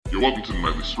Welcome to the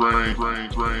Nightly Strange.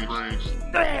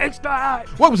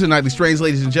 Welcome to Nightly Strange,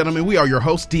 ladies and gentlemen. We are your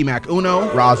hosts, D-Mac Uno,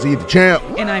 Rozzy the champ.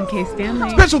 And I'm Kay Stanley.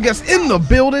 Special guest in the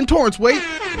building, Torrance Waite.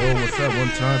 Whoa, what's up? One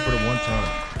time for the one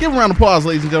time. Give a round of applause,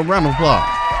 ladies and gentlemen. Round of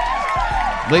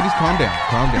applause. Ladies, calm down.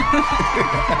 Calm down.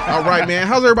 All right, man.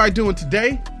 How's everybody doing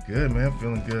today? Good, man.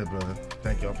 Feeling good, brother.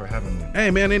 Thank y'all for having me.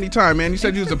 Hey, man, anytime, man. You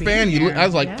said you was a fan. I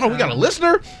was like, Yeah. oh, we got a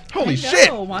listener? Holy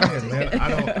shit. Yeah, man.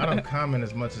 I don't comment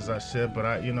as much as I should,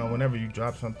 but whenever you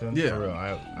drop something, Yeah. for real,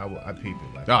 I peep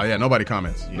it. Like, Oh, yeah, nobody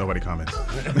comments. Yeah. Nobody comments.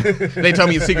 They tell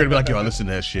me in secret to be like, yo, I listen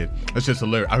to that shit. That's just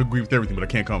hilarious. I agree with everything, but I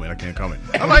can't comment.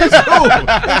 I'm like, it's cool.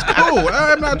 It's cool.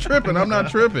 I'm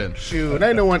not tripping. Shoot,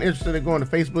 ain't no one interested in going to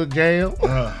Facebook jail.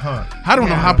 I don't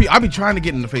know how people. I be trying to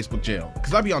get into Facebook jail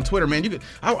because I be on Twitter, man.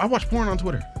 I watch porn on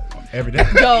Twitter. every day.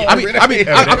 Yo, I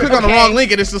click on the wrong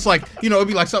link and it's just like, it'd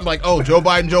be like something like, oh, Joe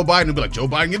Biden. It'd be like, Joe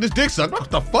Biden get his dick sucked.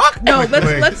 What the fuck? no,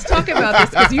 let's talk about this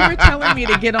because you were telling me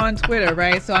to get on Twitter,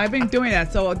 right? So I've been doing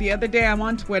that. So the other day I'm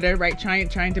on Twitter, right,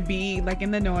 trying to be like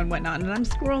in the know and whatnot, and I'm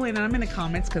scrolling and I'm in the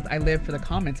comments because I live for the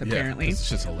comments apparently. Yeah, it's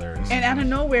just hilarious. And out of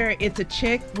nowhere, it's a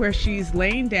chick where she's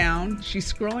laying down,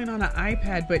 she's scrolling on an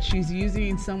iPad, but she's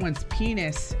using someone's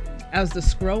penis as the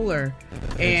scroller,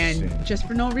 and just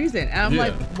for no reason. And I'm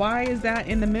like, why is that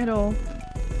in the middle?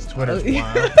 Twitter's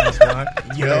wild. That's why.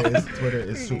 Twitter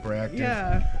is super active.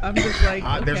 Yeah, I'm just like,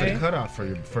 okay. There's a cutoff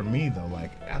for me though.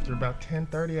 Like after about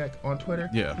 10:30 on Twitter,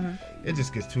 it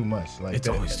just gets too much. Like it's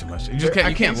always too much. You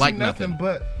can't like see nothing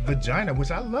but vagina,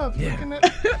 which I love looking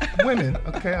at women.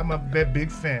 Okay, I'm a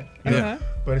big fan. Yeah.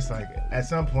 But it's like at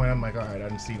some point I'm like, all right,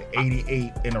 I've seen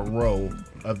 88 in a row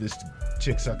of this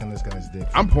chick sucking this guy's dick.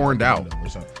 I'm porned out.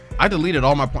 I deleted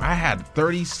all my porn. I had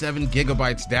 37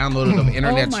 gigabytes downloaded of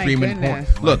internet streaming porn.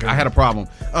 Look, I had a problem.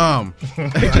 But I'm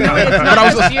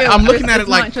looking at it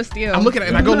like, I'm looking at it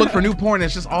and I go look for new porn and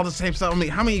it's just all the same stuff. I mean,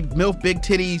 how many MILF big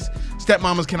titties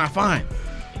stepmamas can I find?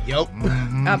 Yep.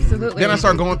 Absolutely. Then I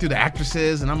start going through the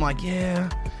actresses and I'm like, yeah.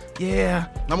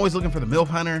 I'm always looking for the MILF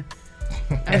hunter.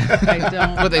 I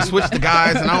don't. But they switched the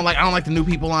guys and I don't like the new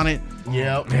people on it.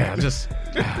 Yep. Yeah, just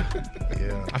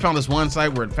I found this one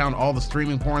site where it found all the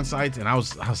streaming porn sites and I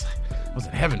was in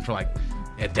heaven for like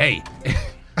a day.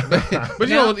 but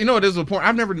you know what it is with porn?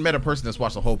 I've never met a person that's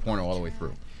watched the whole porno all the way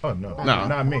through. Oh no,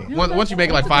 not me. Once you make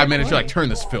it like 5 minutes, you're like, turn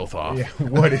this filth off. Yeah,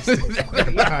 what is this?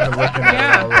 I'm tired of looking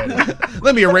at it already.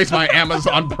 Let me erase my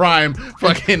Amazon Prime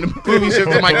fucking movie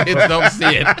shit so my kids don't see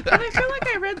it. And I feel like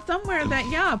I read somewhere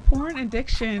that porn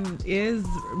addiction is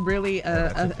really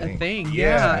a thing.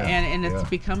 Yeah. And it's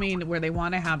becoming where they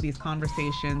want to have these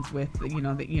conversations with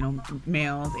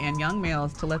males and young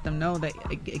males to let them know that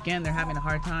again they're having a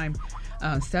hard time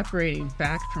separating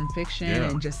fact from fiction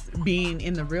and just being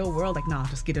in the real world. Like, no,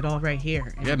 just get it all right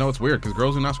here. And it's weird because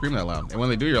girls do not scream that loud, and when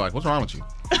they do, you're like, what's wrong with you?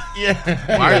 Yeah.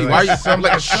 Why are you? At some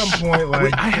point,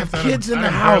 like, I have kids in the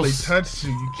I house. barely touched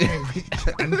you. You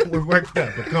can't. We're worked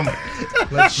up, but come on.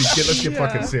 Let's get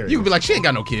fucking serious. You could be like, she ain't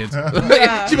got no kids.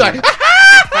 She'd be like,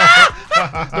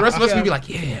 the rest of us would be like,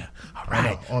 yeah, all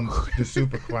right. On the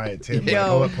super quiet tip.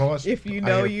 Yo, pause. if you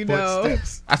know, you know.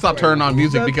 Footsteps. I stopped turning on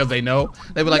music because they know.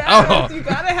 They'd be like, you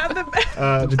gotta have the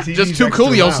the TV's just 2 extra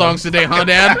Coolio loud. songs today, huh,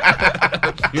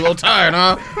 Dad? You a little tired,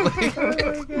 huh?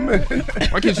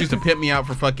 My kids used to pimp me out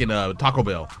for fucking Taco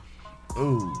Bell.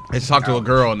 Ooh. I just talk to a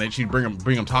girl and then she'd bring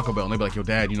them Taco Bell and they'd be like, yo,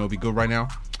 Dad, it'd be good right now?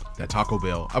 That Taco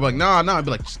Bell. I'd be like, no. I'd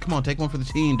be like, just come on, take one for the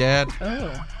team, Dad.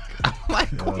 Oh. I'm like,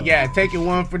 Yeah, taking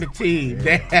one for the team.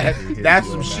 That's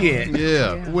some shit.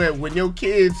 yeah. When your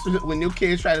kids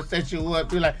try to set you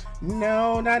up, you're like,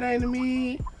 no, not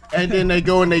enemy. And then they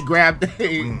go and they grab that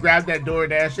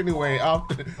DoorDash anyway.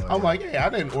 I'm like, hey, I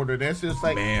didn't order this. It's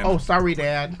like, Man. oh, sorry,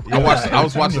 Dad. I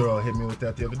was watching. 10-year-old hit me with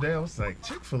that the other day. I was like,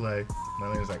 Chick-fil-A.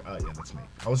 My name was like, oh yeah, that's me.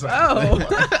 I was like, Oh.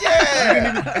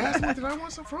 yeah. Ask me, did I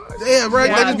want some fries? Yeah, right.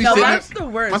 They just be no, sitting that's there. the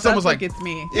worst. My son That's was what like, gets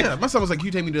me. Yeah, my son was like, you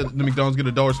take me to the McDonald's, get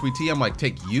 $1 sweet tea. I'm like,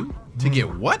 take you to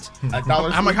get what?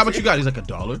 $1 I'm like, how much you got? He's like,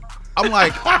 $1. I'm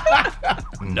like,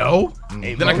 no.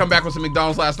 Then I come back with some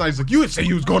McDonald's last night. He's like, you would say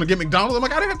you was going to get McDonald's. I'm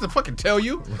like, I didn't have to fucking tell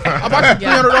you. I bought you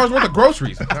 $300 worth of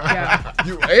groceries. Yeah.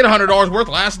 You $800 worth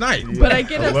last night. But I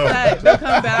get upset. They'll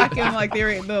come back and like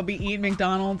they'll be eating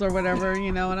McDonald's or whatever,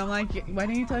 and I'm like, why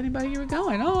didn't you tell anybody you were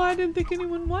going? Oh, I didn't think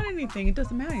anyone wanted anything. It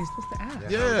doesn't matter. You're supposed to ask.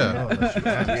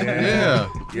 Yeah.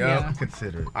 Yeah.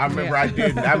 Consider it. I remember I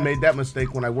made that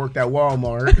mistake when I worked at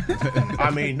Walmart. I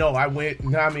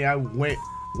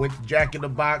went to Jack in the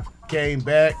Box, came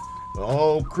back, the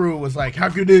whole crew was like, "How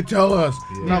could you tell us?"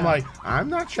 And I'm like, "I'm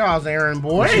not Charles Aaron,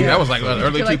 boy." Shit, that was like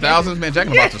early 2000s, man. Jack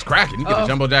in the Box was cracking. You get a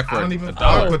jumbo jack for I don't even $1.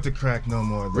 fuck with the crack no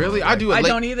more. Bro. Really? I do it I late.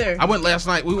 don't either. I went last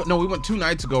night. We went 2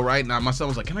 nights ago, right? And my son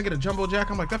was like, "Can I get a jumbo jack?"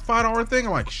 I'm like, "That $5 thing?"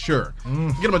 I'm like, "Sure."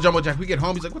 Get him a jumbo jack. We get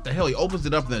home. He's like, "What the hell?" He opens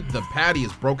it up, and the patty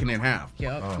is broken in half.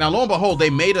 Yep. Now, lo and behold, they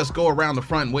made us go around the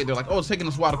front and wait. They're like, "Oh, it's taking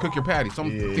us a while to cook your patty. So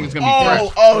I'm thinking it's gonna be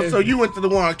fresh." So you went to the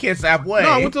one on Kids Halfway? No,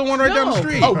 I went to the one right down the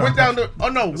street. Oh, went down the. Oh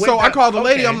no. Went So I down- called the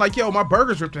lady. okay. I'm like, "Yo, my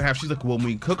burger's ripped in half." She's like, "Well, when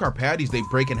we cook our patties, they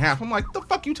break in half." I'm like, "The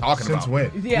fuck you talking Since about?"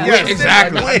 when? Yeah. Yes,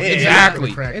 Exactly. Wait.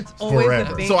 Exactly. Crack It's always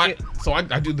forever. a thing. So I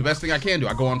do the best thing I can do.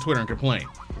 I go on Twitter and complain.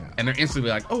 And they're instantly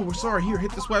like, "Oh, we're sorry. Here,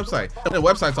 hit this website." And the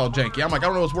website's all janky. I'm like, "I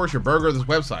don't know what's worse, your burger or this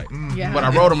website." Yeah. But I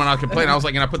wrote them and I complained. I was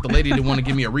like, and I put the lady that want to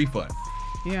give me a refund.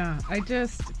 Yeah, I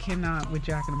just cannot with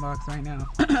Jack in the Box right now.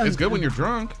 It's good when you're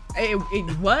drunk. It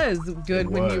was good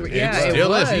when you were. was. Yeah, It it still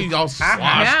was. is. He's all sloshed.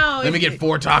 Now Let me get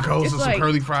 4 tacos it's and some like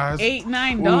curly fries.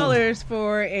 $8-9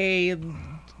 for a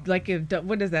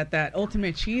what is that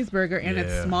ultimate cheeseburger, and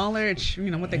it's Yeah. smaller. It's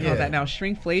what they call Yeah. that now,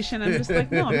 shrinkflation. I'm just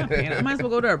like, no, I'm not paying. I might as well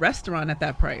go to a restaurant at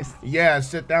that price. Yeah,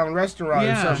 sit down restaurant,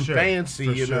 Yeah. something Sure. fancy,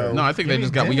 For you sure. know. No, I think they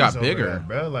Give just me we got Denny's over bigger. there,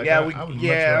 bro. Like, Yeah, I we- would much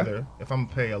yeah. rather, if I'm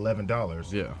gonna pay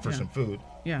 $11 Yeah. for some food,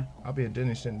 Yeah. I'll be at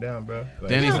Denny's sitting down, bro. Like,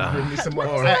 Denny's, bring me some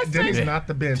more. That's Denny's nice. not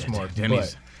the benchmark,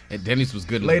 Denny's. And Denny's was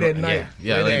good. Late at night.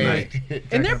 Yeah, late at night.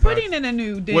 And they're putting in a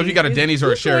new Denny's. Well, if you got a Denny's or a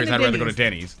Who's going Sherry's, I'd rather go to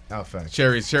Denny's? Denny's. but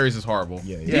Outfact. Sherry's is horrible.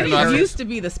 Yeah, yeah. Even though Denny's I- used to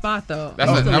be the spot, though. That's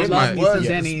I used what- to that was love my- me some was the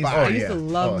Denny's. spot. I Oh, used yeah. to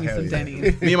love Oh, me hell some yeah.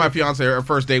 Denny's. Me and my fiance, our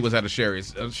first date was at a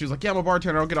Sherry's. She was like, "Yeah, I'm a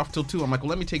bartender. I'll get off till 2." I'm like, "Well,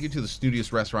 let me take you to the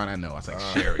snootiest restaurant I know." I was like,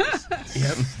 "Sherry's."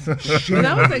 Well,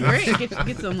 that was a great.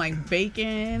 Get some like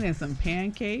bacon and some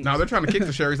pancakes. Now they're trying to kick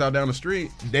the Sherry's out down the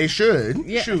street. They should.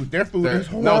 Yeah. Shoot, their food is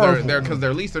horrible. No, they're because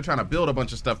they're at least they're trying to build a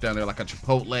bunch of stuff down there, like a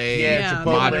Chipotle, Yeah,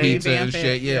 mod Chipotle, pizza and revamp it,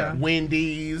 shit. Yeah. yeah.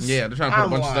 Wendy's. Yeah, they're trying to put a I'm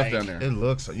bunch of stuff like, down there. It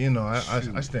looks,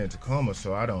 I stay in Tacoma,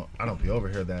 so I don't be over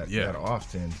here that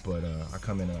often. But I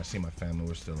come in and I see my family.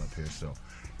 We're still up here, so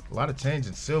a lot of change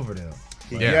in Silverdale.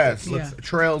 Like, Yes, Yeah.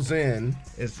 Trails in.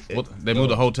 Well, they moved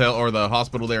the hotel or the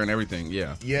hospital there and everything.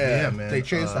 Yeah. Yeah, Yeah, man. They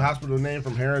changed the hospital name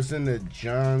from Harrison to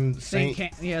John St.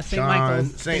 St. John-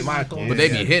 Michael's. St. Michael's. But they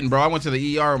be Yeah. hitting, bro. I went to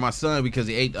the ER with my son because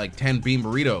he ate like 10 bean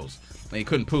burritos. And he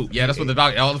couldn't poop. Yeah, that's what the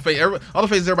doctor. All the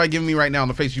faces everybody giving me right now, and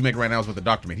the face you make right now is what the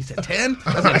doctor made. He said 10.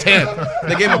 That's a 10.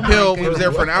 They gave me a pill. We was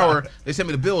there for an hour. They sent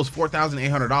me the bill. It was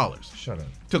 $4,800. Shut up.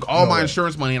 Took all No my way.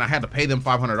 insurance money, and I had to pay them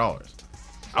 $500.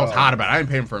 I was hot about it. I didn't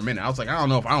pay them for a minute. I was like, I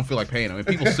don't feel like paying them. And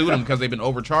people sued them because they've been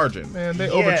overcharging. Man, they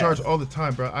Yeah. overcharge all the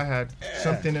time, bro. I had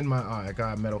something in my eye. I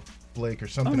got a metal flake or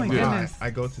something Oh my in my goodness. eye. I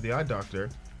go to the eye doctor.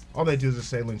 All they do is a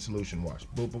saline solution wash.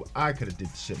 Boop, boop. I could have did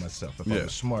the shit myself if I Yeah.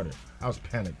 was smarter. I was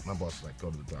panicked. My boss was like, go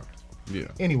to the doctor. Yeah.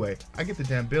 Anyway, I get the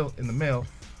damn bill in the mail.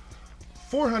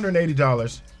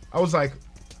 $480. I was like,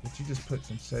 did you just put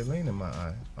some saline in my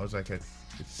eye? I was like, it's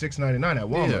 $6.99 at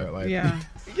Walmart. Yeah.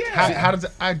 Like, Yeah. how does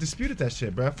I disputed that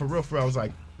shit, bro? For real. I was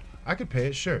like, I could pay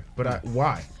it, sure, but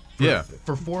why? Yeah.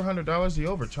 For $400, you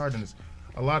overcharging us.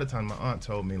 A lot of time, my aunt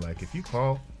told me, like, if you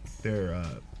call their,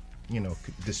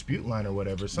 dispute line or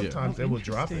whatever, sometimes they will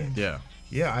drop it. interesting. Yeah.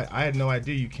 Yeah, I had no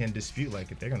idea you can dispute.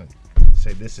 Like, if they're gonna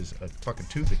say this is a fucking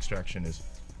tooth extraction is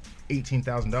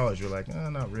 $18,000, you're like,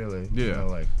 not really. Yeah. You know,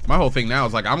 like, My whole thing now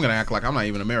is like, I'm going to act like I'm not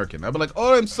even American. I'll be like,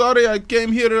 "Oh, I'm sorry. I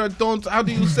came here. How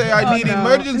do you say I need no.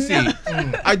 emergency?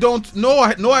 I don't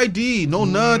know. No ID. No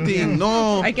nothing.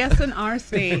 No. I guess in our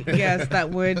state, yes, that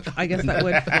would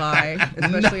fly,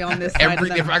 especially on this side.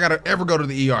 If I got to ever go to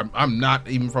the ER, I'm not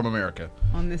even from America.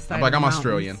 on this side. I'm like, of I'm the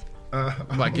Australian. mountains.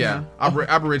 I'm like, yeah,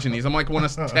 Aborigines. I'm like one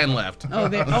of 10 left. Oh,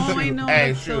 I know.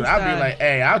 Hey, that's so shoot, I'll sad. be like,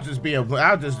 hey, I'll just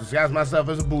disguise myself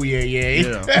as a booyah.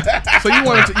 Yeah. So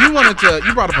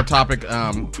you brought up a topic.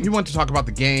 You wanted to talk about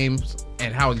the games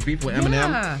and how it's beef with Eminem.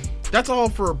 Yeah. That's all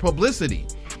for publicity.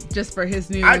 Just for his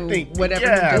new, I think- whatever.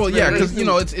 yeah. just Well, yeah, for because his you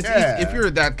know it's easy. Yeah. If you're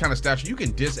that kind of stature, you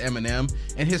can diss Eminem,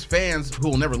 and his fans, who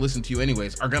will never listen to you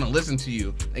anyways, are gonna listen to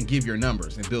you and give your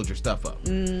numbers and build your stuff up.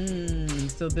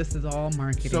 So this is all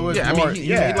marketing. So it's Yeah, I more- mean, he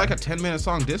yeah. made like a 10-minute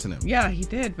song dissing him. yeah, he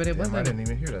did, but it damn, I wasn't. didn't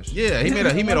even hear that shit. Yeah,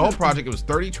 he made a whole project. It was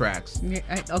 30 tracks. Yeah,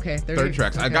 okay, 30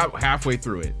 tracks. I okay. got halfway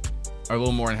through it. Or a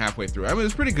little more than halfway through. I mean,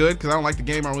 it's pretty good because I don't like the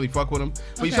game. I don't really fuck with him.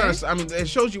 But he's Okay. trying to. I mean, it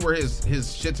shows you where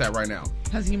his shit's at right now.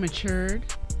 Has he matured?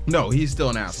 No, he's still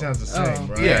an asshole. Sounds the same, Oh.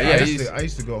 bro. Yeah, I he's-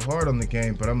 used to go hard on the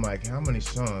game, but I'm like, how many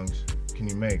songs can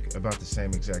you make about the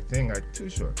same exact thing? Like, too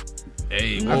short.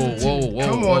 Hey, whoa.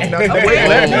 Come whoa. on, now, wait,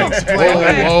 let me whoa, explain.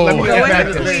 whoa, Let me whoa. get Go back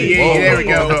ahead, to please. this. Yeah, there we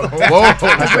go. Whoa.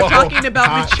 We're talking about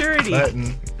Hot maturity.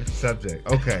 button subject.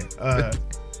 Okay.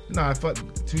 No, I fuck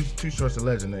Too Short's a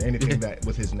legend. And anything that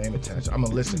with his name attached, I'm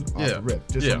gonna listen off the rip,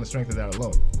 just on the strength of that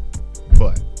alone.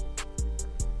 But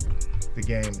the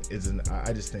game isn't.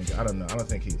 I just think I don't know. I don't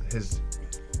think his.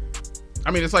 I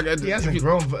mean, it's like he hasn't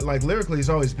grown. Like lyrically, he's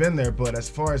always been there. But as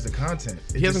far as the content,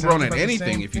 he hasn't grown at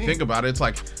anything. If you think about it, it's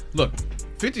like, look,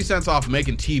 50 Cent's off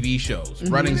making TV shows,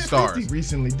 running stars. 50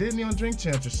 recently, didn't he on Drink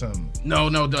Champs or something? No,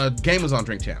 the Game was on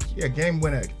Drink Champs. Yeah, Game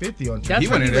went at 50 on Drink Champs.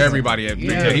 He went at everybody at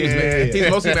Drink Champs.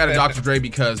 He's mostly mad at Dr. Dre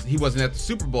because he wasn't at the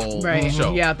Super Bowl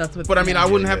show. Yeah, that's what. But I mean, I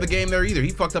wouldn't have the Game there either. He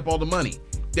fucked up all the money.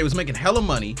 They was making hella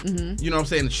money. You know what I'm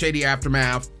saying? Shady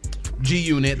Aftermath.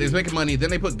 G-Unit, they was making money, then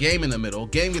they put Game in the middle.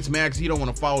 Game gets mad because he don't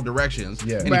want to follow directions,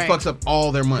 and he fucks up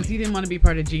all their money. He didn't want to be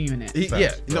part of G-Unit. He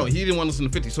didn't want to listen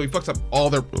to 50, so he fucks up all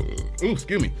their, he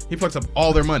fucks up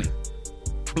all their money.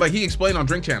 Like, he explained on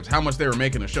Drink Champs how much they were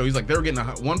making a show. He's like, they were getting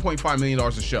 $1.5 million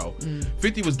a show.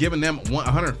 50 was giving them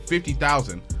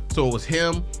 $150,000. So it was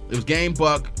him, it was Game,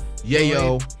 Buck,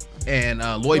 Yayo, and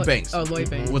Lloyd Banks. Oh,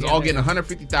 Lloyd Banks. Was all getting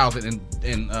 $150,000,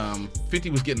 and 50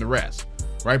 was getting the rest.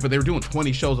 Right, but they were doing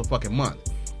 20 shows a fucking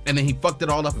month, and then he fucked it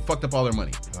all up and fucked up all their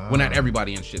money. Went at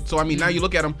everybody and shit. So I mean, now you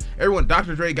look at him. Everyone,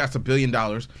 Dr. Dre got $1 billion.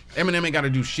 Eminem ain't got to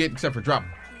do shit except for drop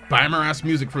Bimmer ass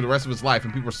music for the rest of his life,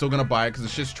 and people are still gonna buy it because the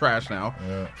shit's trash now.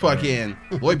 Fucking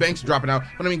Lloyd Banks dropping out,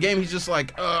 but I mean, Game, he's just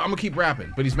like, I'm gonna keep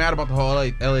rapping, but he's mad about the whole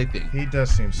LA thing. He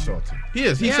does seem salty. He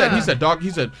is. He said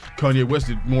Kanye West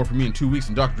did more for me in 2 weeks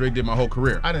than Dr. Dre did my whole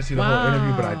career. I didn't see the whole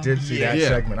interview, but I did see that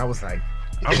segment. I was like,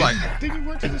 did you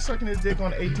work just sucking his dick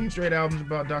on 18 straight albums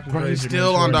about Dr. Dre? He's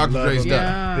still on Dr. Dre's stuff.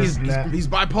 Yeah. He's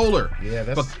bipolar.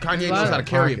 Yeah, but Kanye knows how to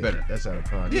carry it better. That's out of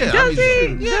pocket. Yeah, Does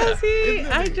he?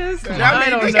 I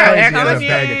don't know. He got a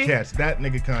bag of cats. That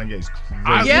nigga Kanye's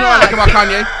crazy. You know what I like about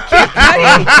Kanye?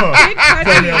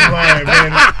 Tell me I'm lying,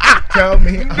 man. Tell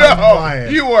me I'm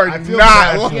lying. You are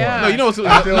not. Yeah. No, you know what's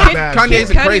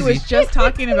Kanye's crazy. was just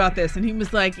talking about this, and he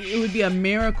was like, it would be a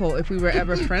miracle if we were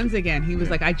ever friends again. He was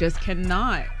like, I just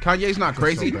cannot. Kanye's not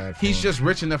crazy. So he's just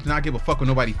rich enough to not give a fuck what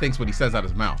nobody thinks what he says out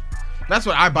his mouth. That's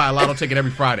what I buy a lotto ticket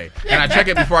every Friday, and I check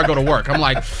it before I go to work. I'm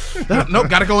like, nope,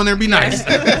 gotta go in there and be nice.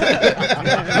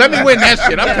 Let me win that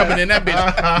shit. I'm coming in that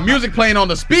bitch. Music playing on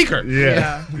the speaker.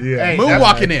 Yeah. Hey,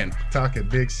 moonwalking in. Talking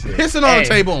big shit. Pissing on the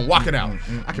table and walking out.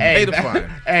 I can pay the fine.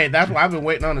 Hey, that's why I've been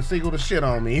waiting on the seagull to shit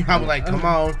on me. I was like, come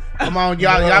on,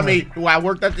 y'all made. Well, I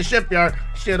worked at the shipyard,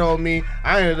 shit on me.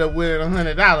 I ended up winning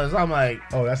 $100. I'm like,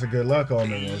 oh, that's a good luck on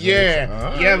me.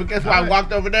 Yeah, but guess why I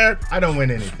walked over there? I don't win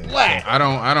anything. Flat. I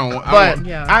don't.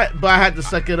 But I had to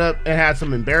suck it up and had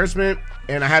some embarrassment,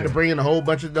 and I had to bring in a whole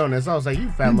bunch of donuts. I was like, you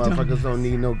fat motherfuckers don't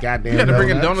need no goddamn. You had to bring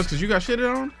in donuts donuts because you got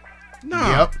shitted on? No.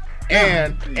 Yep.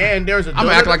 And there's a. I'm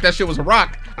gonna act like that shit was a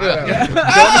rock. My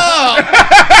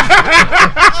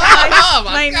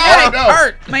neck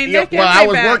hurt. My neck. Well, I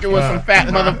was working with some fat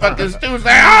motherfuckers too.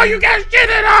 Saying, "Oh, you got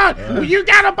shitted on. You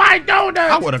gotta buy donuts."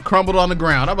 I would have crumbled on the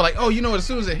ground. I'd be like, "Oh, you know, as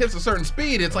soon as it hits a certain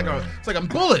speed, it's like a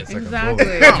bullet."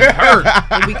 Exactly. I'm hurt.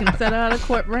 And we can set out of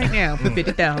court right now for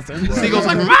 $50,000. Seagull's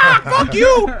like, fuck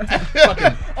you.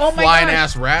 Fucking flying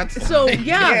ass rats. So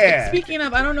speaking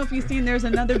of, I don't know if you've seen. There's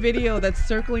another video that's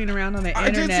circling around on the internet. I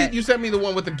did see. You sent me the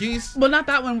one with the geese. Well, not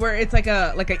that one where it's like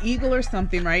an eagle or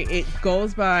something, right? It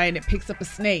goes by and it picks up a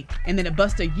snake, and then it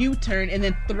busts a U-turn and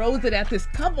then throws it at this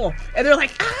couple, and they're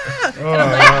like, ah! And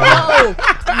I'm like,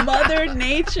 no, Mother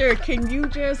Nature, can you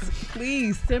just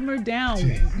please simmer down?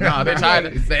 No, they're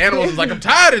tired. The animals is like, I'm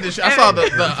tired of this shit. I saw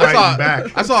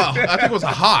I think it was a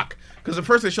hawk. Because at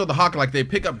first they showed the hawk like they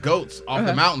pick up goats off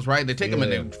the mountains, right? They take them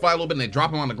and they fly a little bit and they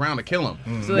drop them on the ground to kill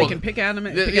them. So they can pick at them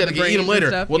and they can eat them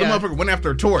later. Well, the motherfucker went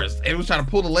after a tourist and was trying to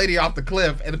pull the lady off the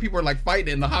cliff, and the people were like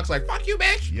fighting, and the hawk's like, "Fuck you,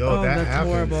 bitch!" Yo, that that's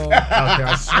happens horrible. out there.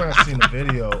 I swear I've seen a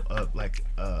video of like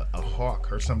a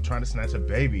hawk or something trying to snatch a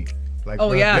baby. Like,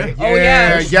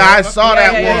 yeah, I saw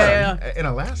that one. Yeah. In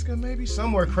Alaska, maybe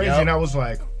somewhere crazy, and I was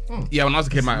like. Yeah, when I was a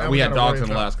kid, we had dogs in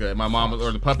Alaska, and my mom,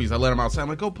 or the puppies, I let them outside. I'm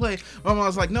like, go play. My mom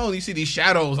was like, no, you see these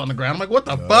shadows on the ground. I'm like, what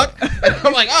the fuck? And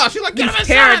I'm like, oh, she's like, get them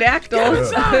inside.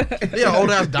 Pterodactyls. Yeah, old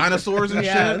ass dinosaurs and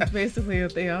shit. Yeah, that's basically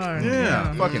what they are.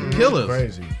 Yeah, fucking killers.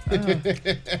 Crazy.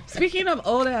 Speaking of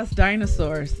old ass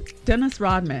dinosaurs, Dennis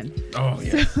Rodman. Oh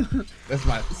yeah, that's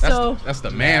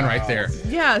the man right there.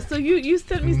 Yeah, so you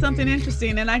sent me something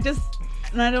interesting, and I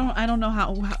don't know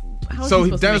how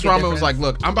so Dennis Rodman was like,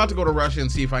 look, I'm about to go to Russia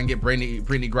and see if I can get Brittany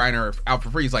Griner out for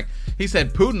free. He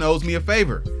said, Putin owes me a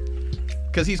favor.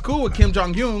 Because he's cool with Kim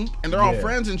Jong-un, and they're all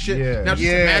friends and shit. Now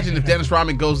just imagine if Dennis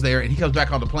Rodman goes there and he comes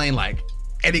back on the plane like,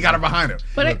 and he got her behind him.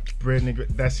 But Brittany,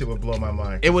 that shit would blow my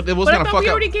mind. It was but gonna I thought fuck we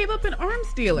up. already gave up an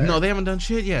arms dealer. No, they haven't done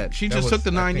shit yet. She just took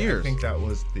the 9 years. I think that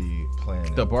was the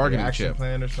plan. The bargaining action chip.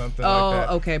 plan or something Oh, like that.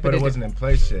 okay, but it wasn't in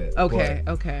place yet. Okay,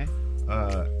 okay.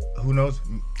 Who knows?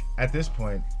 At this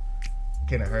point,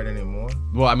 can it hurt anymore?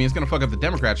 Well, I mean, it's gonna fuck up the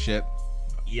Democrat shit.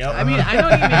 Yep. I mean, I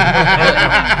don't even.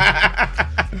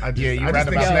 I just right think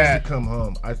about she that. needs to come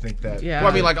home. I think that. Yeah.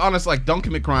 Well, I mean, like, honest, like, don't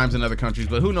commit crimes in other countries,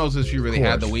 but who knows if she really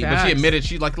had the weed. But she Facts. admitted,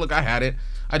 she's like, look, I had it.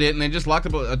 I did, and they just locked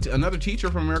up another teacher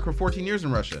from America for 14 years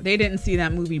in Russia. They didn't see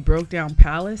that movie Broke Down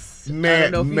Palace. Man,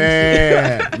 I don't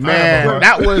know if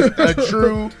that was a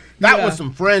true. That Yeah. was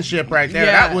some friendship right there.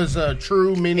 Yeah. That was a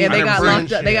true meaning. Yeah, they of got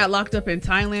friendship. locked up. They got locked up in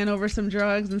Thailand over some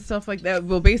drugs and stuff like that.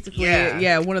 Well, basically,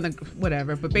 Yeah. one of the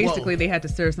whatever. But basically, they had to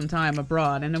serve some time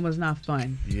abroad, and it was not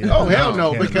fun. Yeah. Oh hell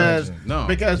no! Can't Because imagine. No.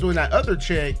 because when that other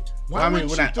chick, Why when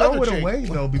would you that throw other it chick, away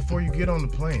though before you get on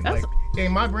the plane? That's- Like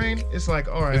in my brain, it's like,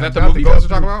 all right. Is that I'm the about movie to you go guys are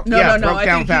talking through- about? No, Yeah, no, Broke I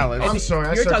Down think Palace. I'm sorry,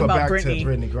 I You're talking circled about back Britney. to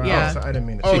Brittany Grimes. Yeah. I didn't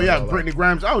mean to. Oh shit yeah, all up. Brittany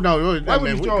Grimes. Oh no, Why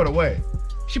would you throw it away?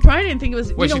 She probably didn't think it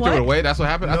was. Wait, you she know threw it what? away? That's what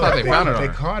happened? I No, thought they found it They on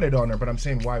her. caught it on her, but I'm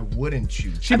saying, why wouldn't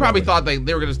you? She probably thought they were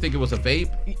going to think it was a vape.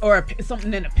 Or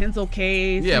something in a pencil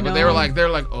case. Yeah, you but know? they were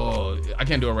like, oh, I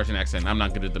can't do a Russian accent. I'm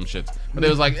not good at them shits. But they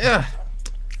was like,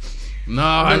 no,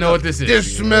 I know what this is.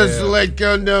 This smells like the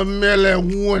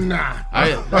marijuana.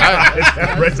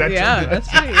 Yeah, that's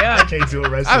pretty. I Yeah. can't do a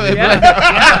rest I of mean, it.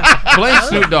 Yeah. blame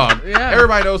Snoop Dogg. Yeah.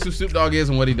 Everybody knows who Snoop Dogg is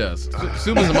and what he does.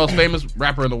 Snoop is the most famous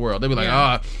rapper in the world. They be like,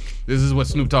 Yeah. this is what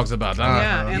Snoop talks about.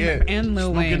 Yeah, and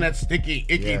Lil Smoking Wayne. that sticky,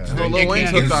 icky. Yeah. Lil Wayne's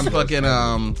icky- hooked on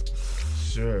fucking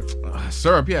Sure.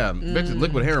 syrup, yeah, mixed with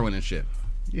liquid heroin and shit.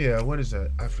 Yeah, what is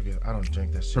that? I forget. I don't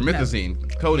drink that shit.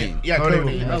 Promethazine, codeine. Yeah, Codeine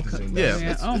codeine. with promethazine. Yeah,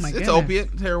 Yeah. it's, Oh, it's, my it's goodness. opiate,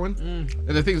 it's heroin. And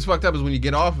the thing that's fucked up is when you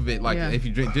get off of it, like Yeah. if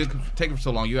you take it for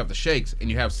so long, you have the shakes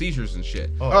and you have seizures and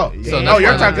shit. Oh, yeah. So oh, that's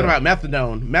you're why talking they- about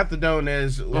methadone. Methadone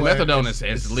is Well, methadone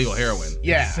is legal heroin.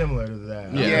 Yeah. Similar to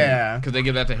that. Yeah. Because they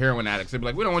give that to heroin addicts. They'd be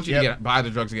like, we don't want you Yep. to buy the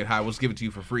drugs to get high. We'll just give it to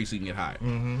you for free so you can get high.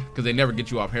 Because they never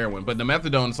get you off heroin. But the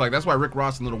methadone, it's like, that's why Rick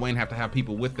Ross and Lil Wayne have to have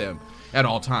people with them at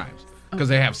all times. Because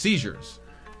they have seizures.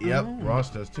 Yep.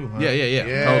 Ross does too, huh? Yeah. Yeah.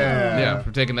 Totally. Yeah,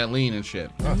 for taking that lean and shit.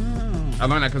 I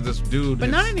learned that because this dude. But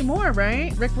not anymore,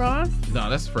 right? Rick Ross? No,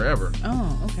 that's forever.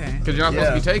 Oh, okay. Because you're not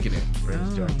supposed to be taking it.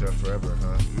 Brain's jacked up forever,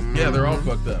 huh? Yeah, they're all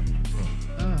fucked up.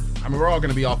 I mean, we're all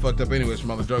going to be all fucked up anyways from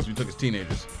all the drugs we took as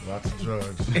teenagers. Lots of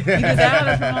drugs. Either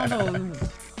that or from all those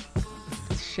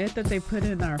shit that they put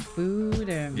in our food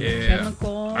and Yeah.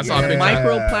 chemicals, I saw a and picture.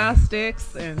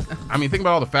 microplastics, and I mean, think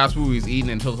about all the fast food we was eating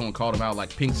until someone called him out,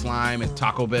 like Pink Slime and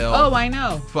Taco Bell. oh, I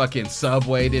know. Fucking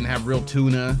Subway didn't have real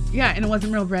tuna. Yeah, and it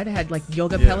wasn't real bread. It had like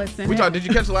yoga pellets in We it. talked. Did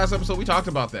you catch the last episode? We talked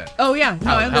about that. Oh yeah,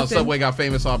 no, I How listened. Subway got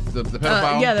famous off the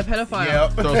pedophile. Yeah, the pedophile.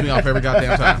 Yep. Throws me off every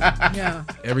goddamn time. Yeah,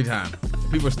 Every time.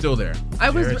 People are still there. I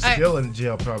was. Jared's I, still in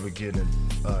jail, probably getting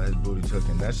his booty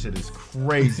taken. That shit is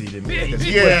crazy to me. 'Cause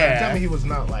Yeah. tell me he was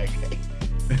not like, hey,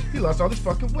 he lost all this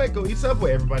fucking weight. Go eat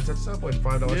Subway. Everybody said Subway,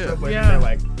 $5 Yeah. Subway. Yeah. They're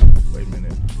like, wait a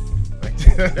minute.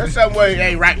 Like, There's some way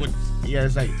ain't right with. Yeah,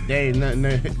 it's like there ain't nothing.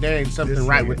 There ain't something this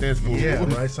right nigga. with this fool. Yeah,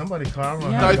 right. Somebody called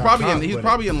him. Yeah. No, he's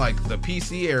probably in like the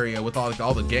PC area with all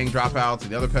the gang dropouts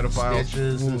and the other pedophiles.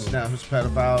 Snitches and stuff, his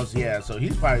pedophiles. Yeah, so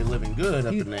he's probably living good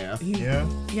up in there. Yeah.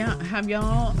 Yeah. Have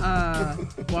y'all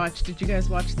watched? Did you guys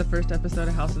watch the first episode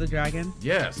of House of the Dragon?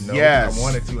 Yes. No, Yes. I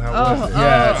wanted to. How Oh, was it?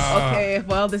 Yes. okay.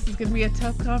 Well, this is gonna be a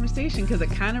tough conversation because it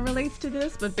kind of relates to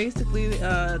this, but basically, they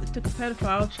took a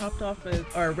pedophile, chopped off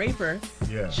or a raper,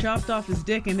 Yeah. chopped off his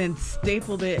dick, and then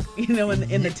stapled it,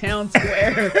 in the town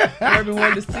square for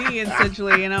everyone to see,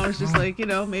 essentially. And I was just like,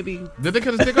 maybe. Did they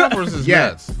cut his dick off or was his Yeah.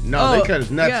 nuts? No, they cut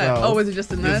his nuts yeah. off. Oh, was it just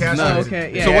the nuts? castrated. Oh,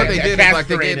 okay. Yeah. So what they yeah, did is like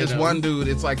they gave castrated this him. one dude.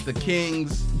 It's like the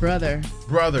king's Brother.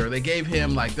 brother. They gave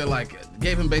him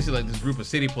gave him basically like this group of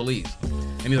city police.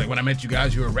 And he's like, when I met you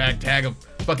guys, you were a ragtag of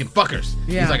fucking fuckers.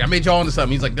 Yeah. He's like, I made y'all into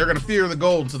something. He's like, they're gonna fear the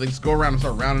gold, so they just go around and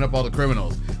start rounding up all the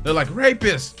criminals. They're like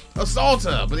rapists,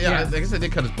 assaulter. But yeah, Yeah. I guess they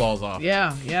did cut his balls off.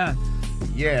 Yeah. Yeah.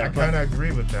 Yeah, I but kind of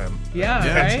agree with them. Yeah.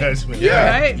 Yeah, Right. judgment.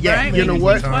 Yeah. Right. Yeah, Right. you know Maybe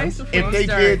what? twice before if we they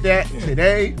start. did that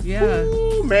today, Yeah.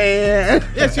 ooh, man.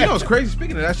 Yeah, so you know what's crazy?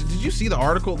 Speaking of that shit, did you see the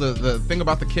article, the thing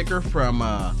about the kicker from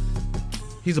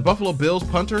he's a Buffalo Bills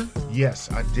punter? Yes,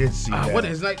 I did see that. What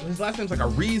his last name's like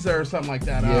Ariza or something like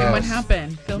that. Yeah. What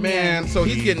happened? Fill me Man, in. so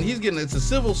he's getting it's a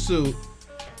civil suit.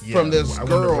 Yeah, from this I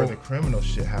wonder girl. where the criminal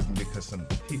shit happened because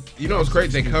You know what's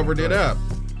crazy? They covered it up.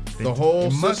 The whole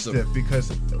must system. have,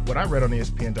 because what I read on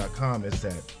ESPN.com is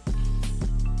that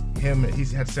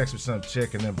he's had sex with some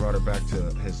chick and then brought her back to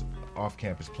his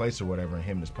off-campus place or whatever, and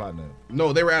him and his partner.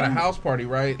 No, they were at a house party,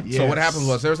 right? Yes. So what happened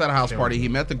was, they was at a house party. He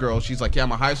met the girl. She's like, yeah,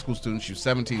 I'm a high school student. She was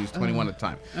 17. He was 21 at the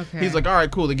time. Okay. He's like, all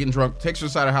right, cool. They're getting drunk. Takes her to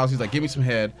the side of the house. He's like, give me some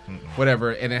head,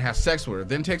 whatever, and then has sex with her.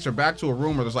 Then takes her back to a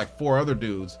room where there's like 4 other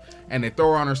dudes, and they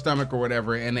throw her on her stomach or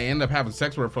whatever, and they end up having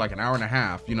sex with her for like an hour and a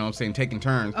half, you know what I'm saying, taking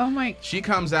turns. Oh my. She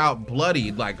comes out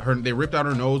bloodied, like they ripped out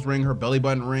her nose ring, her belly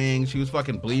button ring. She was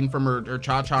fucking bleeding from her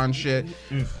cha-cha and shit.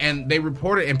 And they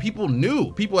reported, and people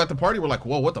knew. People at the party were like,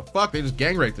 whoa, what the fuck? They just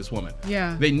gang raped this woman.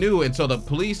 Yeah. They knew, and so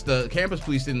the campus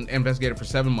police didn't investigate it for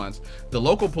 7 months. The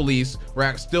local police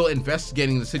were still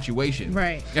investigating the situation.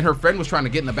 Right. And her friend was trying to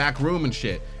get in the back room and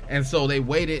shit. And so they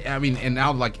waited. I mean, and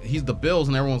now like he's the Bills,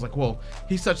 and everyone's like, well,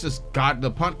 he's such this god, the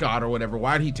punt god or whatever.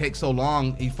 Why did he take so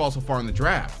long? He falls so far in the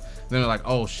draft. Then they're like,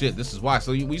 oh shit, this is why.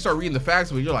 So we start reading the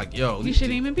facts, but you're like, yo, He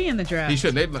shouldn't even be in the draft. He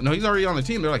shouldn't. No, he's already on the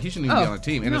team. They're like, he shouldn't even be on the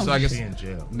team. And so I guess in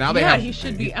jail. now they have. he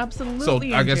should be absolutely. So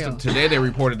in I guess jail. today they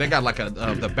reported they got like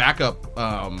the backup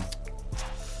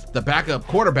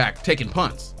quarterback taking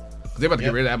punts. They about to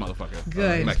get rid of that motherfucker.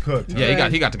 Good. Like, Cooked. yeah,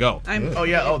 he got to go.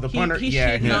 The punter. He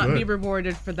should not be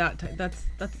rewarded for that. That's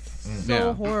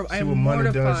so horrible. I'm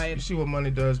mortified. You see what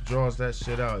money does? Draws that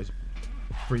shit out.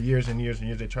 For years and years and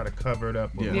years, they try to cover it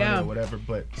up with money or whatever.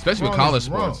 But especially with college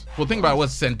sports. Well, think about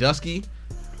what's Sandusky.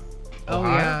 Oh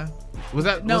yeah. Was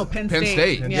that Penn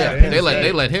State? Yeah, Penn they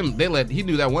let him. He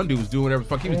knew that one dude was doing whatever the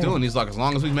fuck he was doing. He's like, as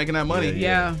long as he's making that money.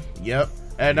 Yeah. Yep.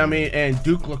 And I mean, and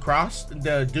Duke lacrosse,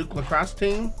 the Duke lacrosse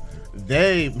team,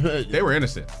 they were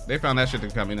innocent. They found that shit to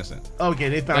become innocent. Okay,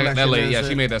 they found that shit lady. innocent. Yeah,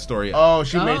 she made that story up. Oh,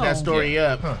 she made that story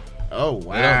yeah. up. Huh. Oh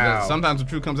wow. Yeah, sometimes the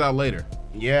truth comes out later.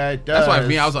 Yeah, it does. That's why for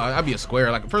me, I'd be a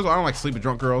square. Like, first of all, I don't like sleep with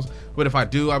drunk girls, but if I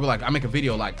do, I'd be like, I make a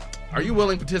video like, are you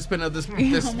willing participant of this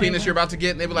penis you're about to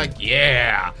get? And they'd be like,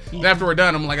 yeah. And after we're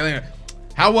done, I'm like,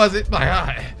 how was it?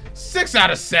 Like, 6 out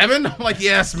of 7. I'm like,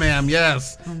 yes, ma'am,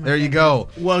 yes. There you go.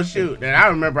 Well, shoot, and I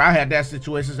remember I had that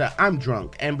situation that I'm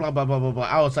drunk and blah blah blah blah blah.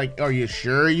 I was like, are you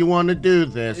sure you want to do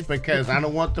this? Because I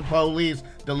don't want the police,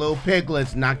 the little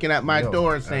piglets, knocking at my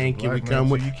door saying, "Can we come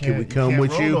with? Can we come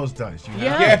with you?" Those dice. You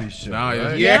Yeah. have to be sure, right?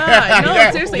 No,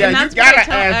 seriously, Yeah, and that's you what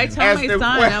gotta I tell my the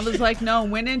son. question. I was like, no,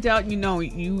 when in doubt, you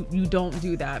don't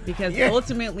do that, because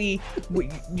ultimately,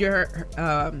 your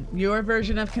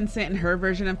version of consent and her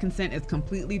version of consent is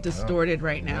completely distorted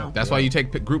right now. That's why you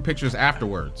take group pictures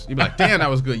afterwards. You be like, damn,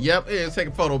 that was good. Yep, let's take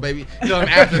a photo, baby. You know, them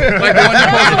after, like the one you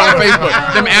posted on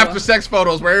Facebook, them after sex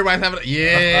photos where everybody's having,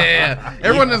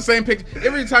 everyone in the same picture.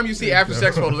 Every time you see after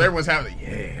sex photos, everyone's having,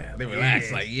 they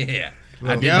relax, like, I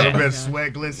did that. that. Bit of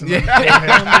sweat glistening. On the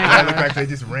forehead. Look like they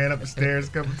just ran up the stairs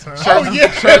a couple times.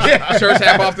 Shirts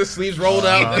half off, the sleeves rolled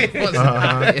up.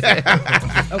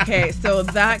 Okay, so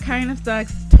that kind of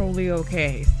sex, totally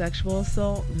okay. Sexual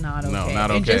assault, not okay. No,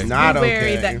 not okay. And just Not be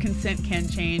wary okay. that consent can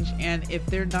change, and if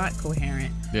they're not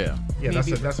coherent, Yeah, that's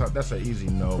an easy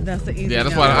no. that's the easy. Yeah,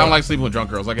 that's no. why I don't like sleeping with drunk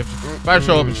girls. Like if I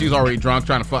show up and she's already drunk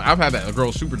trying to fuck, I've had that a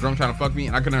girl super drunk trying to fuck me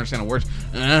and I couldn't understand the words.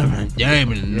 But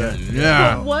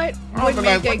what would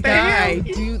make a guy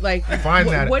do like? Find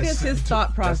that. What is his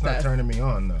thought That's not process? turning me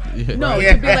on though. No,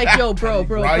 to be like, yo, bro,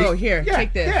 here, Yeah,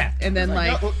 take this, yeah. and then It's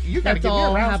like, you gotta let's give me a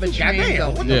all round have a too. train Goddamn, go.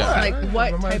 what the Yeah. fuck? Like,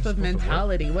 what type of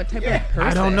mentality? What type of person?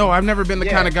 I don't know. I've never been the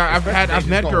kind of guy. I've Especially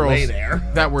met just gonna lay girls there.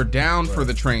 that were down for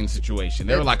the train situation.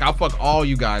 They were like, I'll fuck all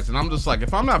you guys. And I'm just like,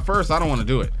 if I'm not first, I don't want to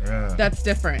do it. Yeah. That's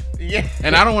different. Yeah.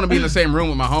 And I don't want to be in the same room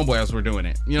with my homeboy as we're doing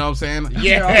it. You know what I'm saying?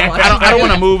 Yeah. I don't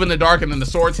want to move in the dark and then the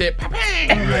swords hit. Oh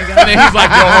And then he's like,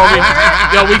 yo,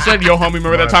 homie. Yo, weeks later, yo, homie,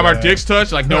 remember that time our dicks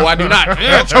touched? Like, no, I do not.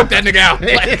 Choke that nigga out.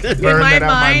 Like, In Burn my that out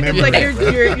my mind, it's like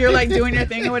memory. you're like doing your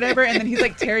thing or whatever, and then he's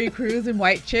like Terry Crews in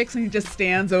White Chicks, and he just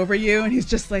stands over you, and he's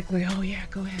just like, oh yeah,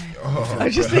 go ahead. I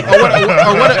just or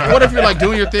what if you're like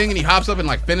doing your thing and he hops up and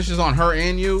like finishes on her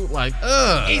and you? Like,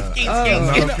 I'm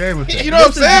not okay with that. You know what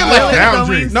I'm saying? Really Like,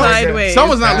 boundaries. going no, sideways.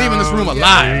 someone's not leaving this room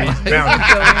alive.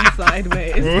 Boundaries. Going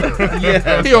sideways.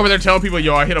 Yeah. He over there telling people,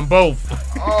 yo, I hit them both.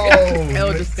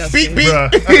 Oh, disgusting. Beep.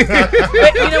 Bruh.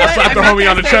 But you know what? Slap the homie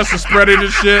on the chest and spread it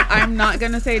and shit. I'm not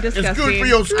gonna say disgusting. good for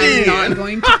your skin. I'm not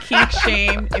going to kink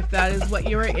shame if that is what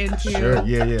you are into. Sure,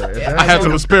 yeah. I had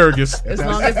some asparagus. As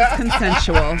long as it's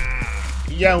consensual.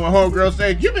 Yeah, when homegirl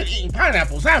said, "You've been eating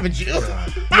pineapples, haven't you?"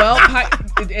 Well,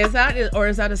 is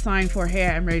that a sign for, hey,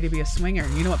 I'm ready to be a swinger?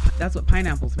 You know what? That's what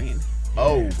pineapples mean.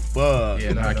 Oh, fuck.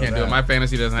 Yeah, no, I can't do it. My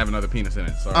fantasy doesn't have another penis in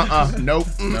it. Sorry. Nope.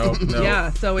 No.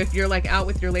 Yeah, so if you're like out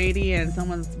with your lady and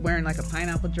someone's wearing like a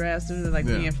pineapple dress or they're like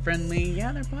being friendly,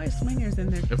 yeah, they're probably swingers in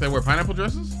there. If they wear pineapple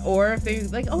dresses? Or if they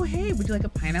like, oh hey, would you like a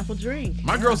pineapple drink?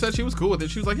 My girl said she was cool with it.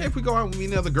 She was like, hey, if we go out and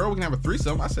meet another girl, we can have a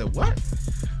threesome. I said, what?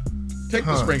 Take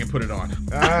the spring and put it on.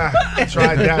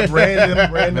 Tried that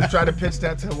random. Tried to pitch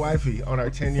that to wifey on our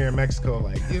 10-year in Mexico.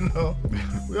 Like,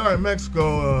 we are in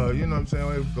Mexico. You know what I'm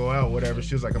saying? We go out, whatever.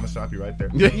 She was like, I'm gonna stop you right there.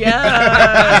 Yeah.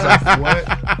 I was like,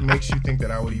 what makes you think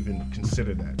that I would even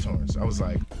consider that, Torrance? I was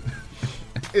like,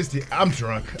 I'm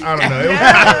drunk. I don't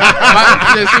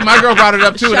know. My girl brought it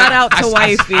up too. Shout out to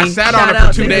wifey. I sat on her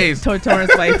for 2 days.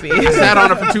 Torrance wifey. I sat on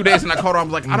her for 2 days and I called her. I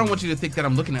was like, I don't want you to think that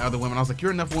I'm looking at other women. I was like,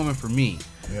 you're enough woman for me.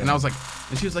 Yeah. And I was like,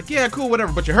 and she was like, yeah, cool,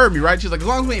 whatever. But you heard me, right? She's like, as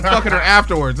long as we ain't fucking her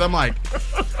afterwards. I'm like,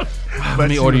 let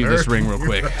me order you this ring real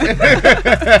quick. You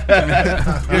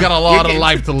got a lot of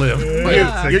life to live.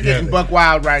 You're getting buck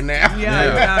wild right now.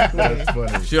 Yeah, exactly. That's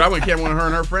funny. Shoot, I went camping with her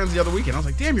and her friends the other weekend. I was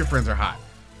like, damn, your friends are hot.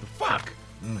 The fuck?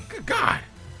 Good God.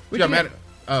 We got mad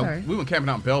at, we went camping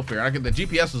out in Belfair. The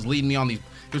GPS was leading me on these.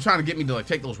 He was trying to get me to like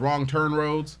take those wrong turn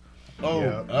roads.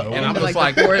 And I'm just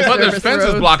like but there's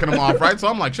fences blocking them off, right? So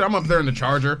I'm like, shit, I'm up there in the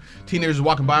Charger. Teenagers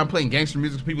walking by. I'm playing gangster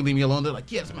music. People leave me alone. They're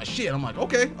like, yeah, it's my shit. I'm like,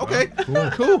 okay,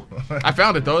 cool. I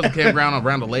found it though. It's a campground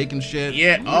around the lake and shit.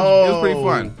 Yeah. It was pretty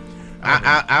fun.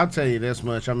 I'll tell you this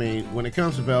much. I mean, when it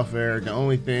comes to Belfair, the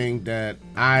only thing that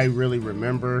I really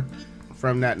remember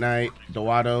from that night,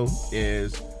 Dewado,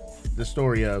 is the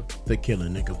story of the Kill a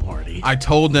Nigga party. I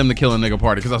told them to kill a nigga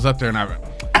party because I was up there and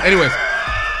anyways,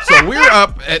 so we're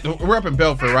up in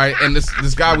Belfair, right? And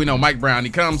this guy we know, Mike Brown, he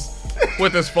comes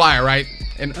with this flyer, right?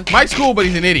 And Mike's cool, but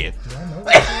he's an idiot. He's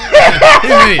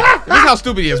an idiot. This is how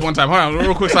stupid he is. One time, hold on,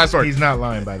 real quick side story. He's not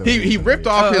lying, by the way. He ripped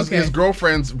off his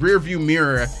girlfriend's rear view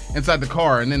mirror inside the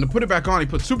car, and then to put it back on, he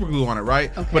put super glue on it, right?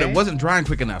 Okay. But it wasn't drying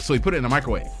quick enough, so he put it in the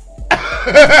microwave.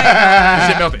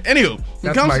 Shit melted. Anywho,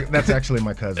 that's actually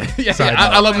my cousin. Yeah,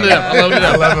 I love him to death. I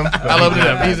love him to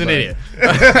death. He's an idiot.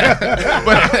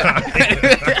 But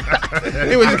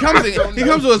anyways, he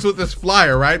comes to us with this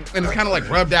flyer, right? And it's kind of like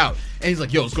rubbed out. And he's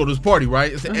like, yo, let's go to this party,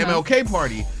 right? It's the MLK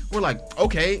party. We're like,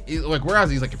 okay. He's like, where is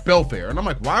he? He's like, Belfair. And I'm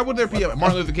like, why would there be a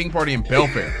Martin Luther King party in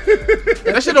Belfair?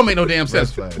 That shit don't make no damn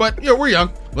sense. But, we're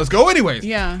young. Let's go anyways.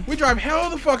 Yeah. We drive hell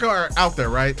the fuck out there,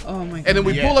 right? Oh, my God. And then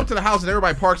we pull up to the house and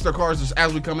everybody parks their cars just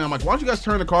as we come in. I'm like, why don't you guys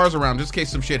turn the cars around just in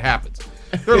case some shit happens?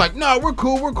 They're like, no, we're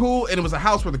cool. And it was a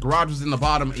house where the garage was in the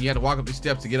bottom and you had to walk up these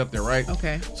steps to get up there, right?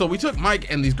 Okay. So we took Mike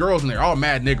and these girls and they're all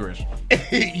mad niggerish.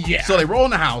 Yeah. So they roll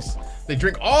in the house. They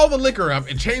drink all the liquor up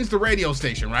and change the radio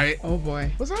station, right? Oh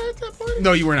boy. Was I at that party?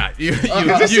 No, you were not.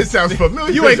 This shit sounds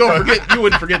familiar. You ain't gonna forget. You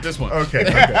wouldn't forget this one. Okay.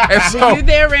 And so, were you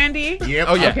there, Randy? Yep.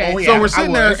 Oh yeah. Okay. Oh, yeah. So we're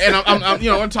sitting there, and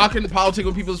I'm talking politics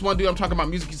with people. This one dude, I'm talking about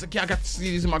music. He's like, yeah, I got the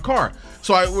CDs in my car.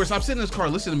 So I'm sitting in his car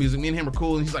listening to music. Me and him are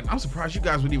cool, and he's like, I'm surprised you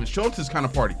guys would even show up to this kind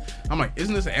of party. I'm like,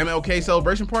 isn't this an MLK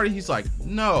celebration party? He's like,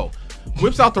 no.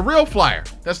 Whips out the real flyer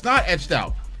that's not etched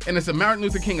out, and it's a Martin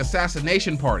Luther King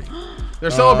assassination party. They're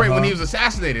celebrating when he was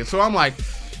assassinated. So I'm like,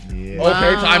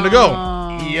 okay, time to go.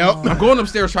 Yep. I'm going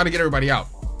upstairs trying to get everybody out.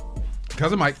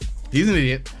 Cousin Mike, he's an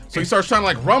idiot. So he starts trying to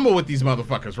like rumble with these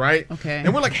motherfuckers, right? Okay.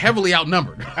 And we're like heavily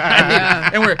outnumbered.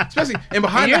 And we're especially and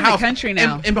behind the house. In the country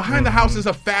now. And behind the house is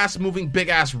a fast moving big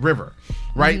ass river.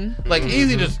 Right? Like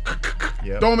easy just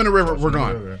throw them in the river, we're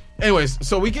gone. Anyways,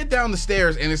 so we get down the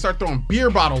stairs and they start throwing beer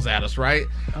bottles at us, right?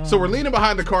 So we're leaning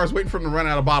behind the cars waiting for them to run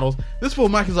out of bottles. This fool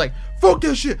Mike is like, fuck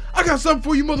that shit. I got something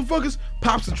for you motherfuckers.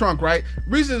 Pops the trunk, right?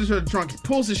 Reaches into the trunk,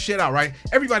 pulls his shit out, right?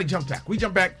 Everybody jumps back. We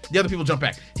jump back. The other people jump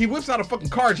back. He whips out a fucking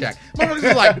car jack. Motherfuckers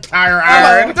is like, tire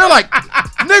iron. They're like,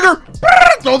 nigger,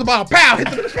 throw the bottle, pow, hit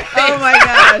the face. Oh my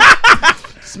God.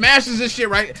 Smashes this shit,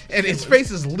 right? And his face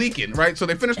is leaking, right? So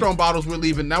they finish throwing bottles, we're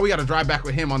leaving. Now we got to drive back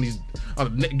with him on these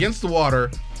against the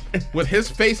water with his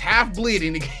face half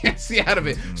bleeding. He can't see out of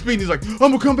it. Speeding, he's like, I'm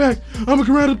gonna come back. I'm gonna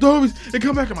come out of Dobie's and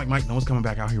come back. I'm like, Mike, no one's coming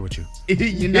back out here with you.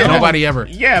 Nobody ever.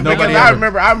 Yeah, nobody because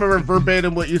ever. I remember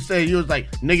verbatim what you said. You was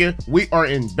like, nigga, we are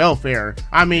in Belfair.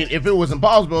 I mean, if it was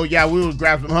impossible, yeah, we would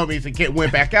grab some homies and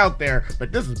went back out there.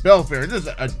 But this is Belfair. This is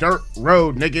a dirt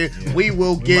road, nigga. Yeah. We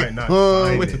will get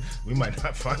hung. We might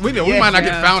not find it. We might not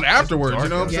get found afterwards. You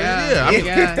know what I'm saying? Yeah. I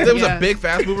mean, it was a big,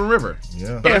 fast moving river.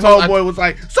 Yeah. But his homeboy was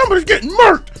like, somebody's getting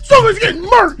murked. Somebody's getting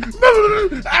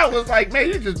murked. I was like, man,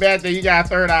 you're just bad that you got a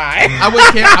third eye.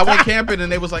 I went camping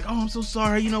and they was like, oh, I'm so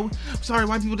sorry. I'm sorry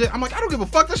white people did. I'm like, I don't give a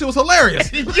fuck. That shit was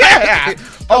hilarious. Yeah.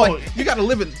 Like, you got to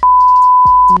live in.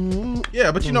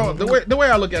 Yeah, but the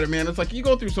way I look at it, man, it's like you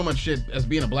go through so much shit as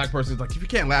being a black person. It's like if you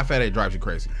can't laugh at it, it drives you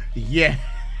crazy. Yeah.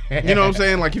 You know what I'm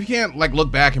saying? Like if you can't like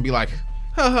look back and be like,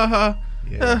 ha ha ha.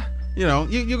 Yeah.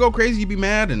 You go crazy, you be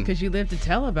mad, and because you live to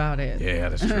tell about it. Yeah,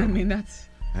 that's true. I mean, that's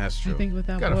true. I think what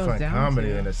that gotta boils find down comedy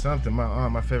to. and it's something.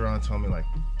 My favorite aunt told me like,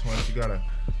 Torrance, you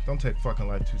don't take fucking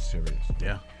life too serious.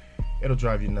 Yeah. it'll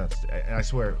drive you nuts. And I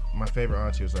swear, my favorite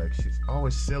auntie was like, she's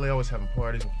always silly, always having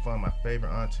parties and fun. My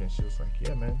favorite auntie, and she was like,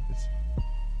 yeah, man,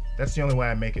 that's the only way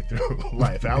I make it through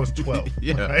life. I was 12.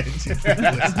 Yeah. Right?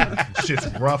 Shit's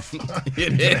rough. It You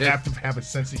is. have to have a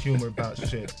sense of humor about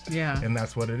shit. Yeah. And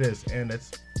that's what it is. And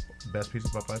it's the best piece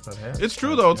of advice I've had. It's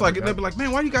true though. It's like they'll be like,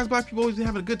 man, why do you guys black people always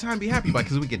having a good time? Be happy, like,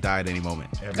 because we could die at any moment.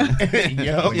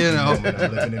 Yo. You know.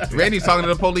 Randy. Randy's talking to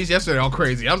the police yesterday, all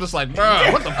crazy. I'm just like,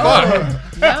 bro, what the fuck?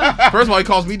 Yeah. First of all, he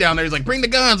calls me down there. He's like, bring the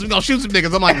guns. We gonna shoot some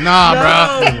niggas. I'm like, nah,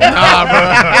 bro. Nah,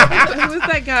 bro. Who was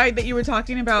that guy that you were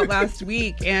talking about last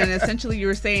week? And essentially, you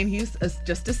were saying he's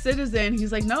just a citizen.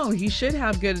 He's like, no, he should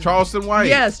have good. Charleston White.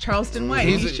 Yes, Charleston White.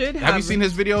 He should have. Have you seen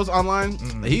his videos online?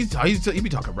 He be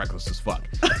talking reckless as fuck.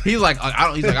 He's like,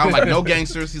 I don't like no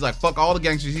gangsters. He's like, fuck all the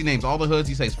gangsters. He names all the hoods.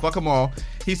 He says, fuck them all.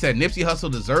 He said Nipsey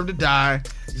Hussle deserved to die.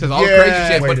 He says all the crazy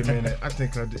shit. Wait a minute. I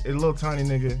think I did. A little tiny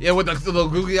nigga. Yeah, with the little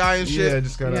googly eye and shit. Yeah,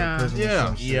 just got out of prison. Yeah. Or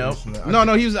some shit. Yep.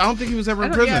 No, he was. I don't think he was ever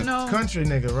in prison. Country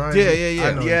nigga, right? Yeah.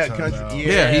 I know what Yeah, you're talking country. about.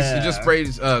 Yeah. He just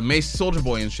sprayed Mace Soldier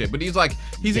Boy and shit. But he's like,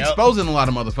 he's exposing a lot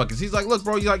of motherfuckers. He's like, look,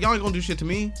 bro, y'all ain't gonna do shit to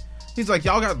me. He's like,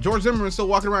 y'all got George Zimmerman still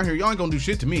walking around here. Y'all ain't gonna do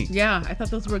shit to me. Yeah, I thought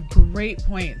those were great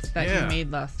points that Yeah. you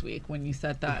made last week when you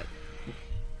said that.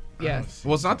 Yes.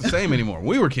 Well, it's not the same anymore. When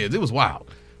we were kids, it was wild.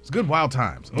 It was good wild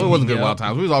times. Well, it wasn't good wild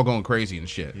times. We was all going crazy and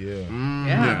shit. Yeah.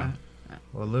 Yeah.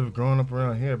 Well, growing up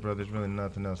around here, bro, there's really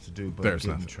nothing else to do but There's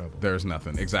get nothing. in trouble. There's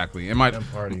nothing. Exactly. And my And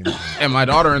party. and my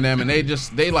daughter and them, and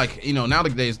they like, you know,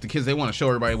 nowadays the kids, they want to show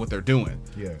everybody what they're doing.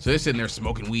 Yeah. So they're sitting there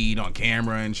smoking weed on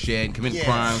camera and shit and committing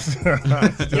crimes. Yeah,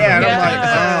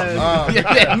 and I'm like,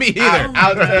 Yeah, me either.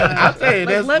 I'll tell you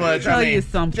this let me much. tell you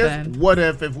Just something. what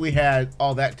if we had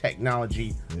all that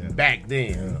technology back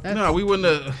then? No, we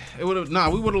wouldn't have. It would have. Nah,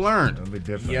 we would have learned. It'll be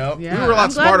different. Yep. Yeah. We were a lot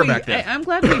I'm glad smarter back then. I'm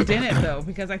glad we didn't though,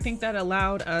 because I think that allowed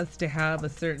us to have a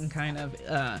certain kind of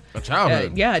A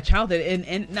childhood. a childhood,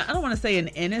 and I don't want to say an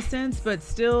innocence, but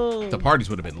still. The parties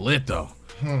would have been lit though.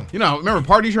 You know, remember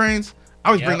party trains? I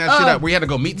always bring that shit up. We had to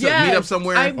go meet up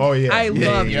somewhere. I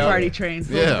loved Yeah. party trains.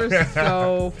 Those were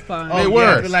so fun. They Oh,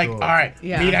 were. yeah, be like, all right,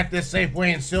 Yeah. meet at this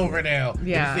Safeway in Silverdale.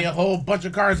 Yeah. You see a whole bunch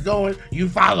of cars going, you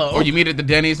follow. Or you meet at the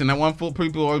Denny's, and that one fool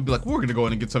people always be like, "We're gonna go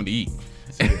in and get something to eat,"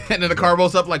 and then the car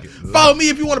rolls up like, "Follow me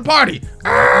if you want to party."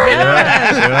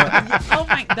 Yes. Oh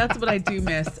my, that's what I do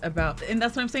miss about, and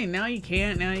that's what I'm saying. Now you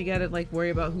can't. Now you gotta like worry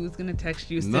about who's gonna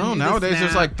text you. Send No, you the nowadays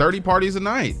there's snap. like 30 parties a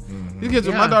night. These kids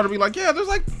with my Yeah. daughter be like, "Yeah, there's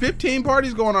like 15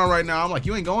 parties going on right now." I'm like,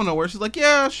 "You ain't going nowhere." She's like,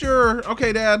 "Yeah, sure,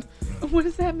 okay, Dad." What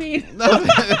does that mean?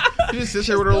 She just sits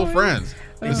there with her little friends.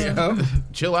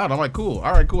 Chill out. I'm like, "Cool,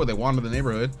 all right, cool." They wander the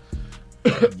neighborhood,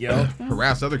 Yo.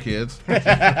 harass other kids.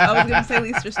 I was gonna say at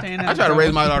least you're staying. I try to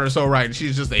raise my daughter so right, and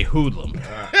she's just a hoodlum.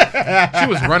 She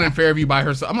was running Fairview by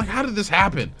herself. I'm like, how did this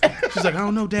happen? She's like, I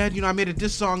don't know, Dad. You know, I made a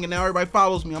diss song, and now everybody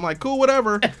follows me. I'm like, cool,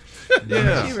 whatever.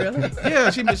 Yeah. She really? Yeah,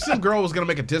 some girl was gonna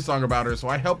make a diss song about her, so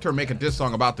I helped her make a diss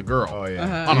song about the girl. Oh,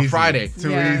 yeah. On a Easy. Friday. Too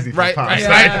Yeah. easy for Right, Pops. right.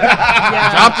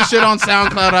 Yeah. Drop the shit on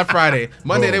SoundCloud on Friday.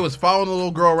 Monday, Boom. they was following the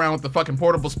little girl around with the fucking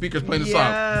portable speakers playing the song.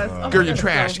 Yes. Oh, Girl, you're that's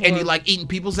trash, so and you cool. like eating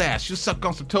people's ass. You suck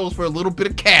on some toes for a little bit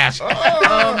of cash. Oh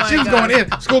my She was God. going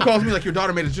in. School calls me like, your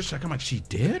daughter made a diss track. I'm like, she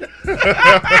did?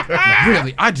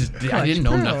 Really? I didn't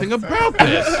know girls. nothing about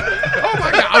this. Oh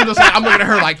my God. I'm looking at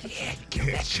her like, yeah, you get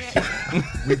that shit.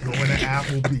 We're going to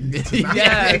Applebee's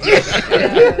tonight.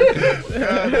 Yes.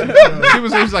 She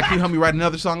was like, can you help me write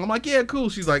another song? I'm like, yeah, cool.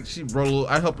 She's like,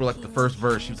 I helped her like the first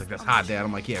verse. She was like, that's hot, Dad.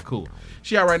 I'm like, yeah, cool.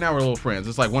 She out right now with her little friends.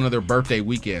 It's like one of their birthday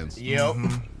weekends. Yep.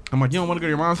 I'm like, you don't want to go to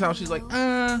your mom's house? She's like,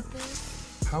 How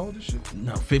old is she?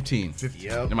 no, 15.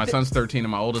 Yep. And my son's 13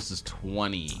 and my oldest is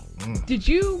 20. Did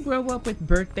you grow up with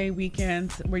birthday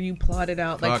weekends where you plotted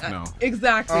out like Fuck no.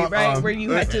 Exactly, right? Where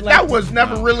you had to like that was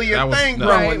never really a That was- thing no.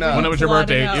 growing Right. up. When it was your Plotted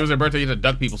birthday, out. it was your birthday, you had to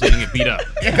duck people so you didn't get beat up.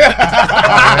 right? You were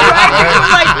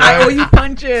like, I owe you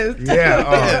punches. Yeah.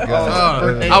 Oh, God.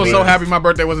 Oh, I was so happy my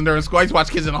birthday wasn't during school. I used to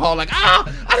watch kids in the hall like, I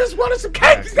just wanted some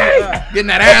cake today. Getting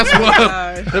that ass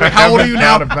whooped. They're like, how old are you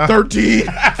now? About- 13.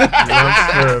 Once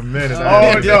for a minute.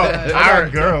 Oh, no. Our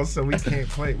girls, so we can't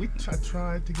play. We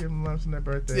tried to give them lunch on their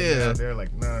birthday. Yeah. They're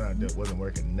like, no, that wasn't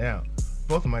working. Now,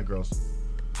 both of my girls,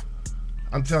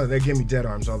 I'm telling you, they give me dead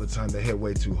arms all the time. They hit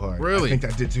way too hard. Really? I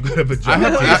think I did too good of a job.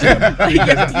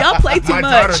 Y'all play too My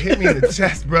much. daughter hit me in the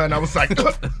chest, bro, and I was like, it's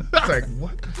like,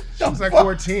 what? She was like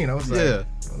 14. I was like, Yeah.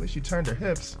 At least she turned her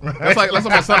hips. That's like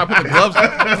my son. I put the gloves.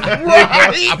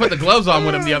 I put the gloves on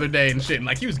with him the other day and shit. And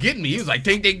like he was getting me. He was like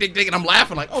ding ding ding ding, and I'm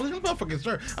laughing like, oh, this motherfucking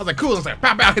shirt. I was like, cool. I was like,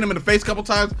 pow pow, hit him in the face a couple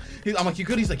times. I'm like, you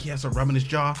good? He's like, yeah. So rubbing his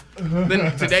jaw.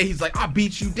 Then today he's like, I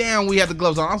beat you down. We had the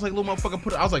gloves on. I was like, little motherfucker,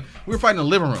 put it. I was like, we were fighting in the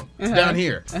living room down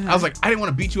here. I was like, I didn't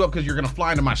want to beat you up because you're gonna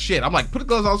fly into my shit. I'm like, put the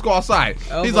gloves on. Let's go outside.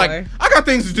 Oh, he's boy. like, I got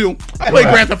things to do. I play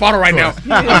Grand Theft Auto right now.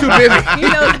 I'm too busy. He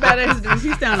knows better.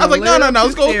 He's down. I was like, no.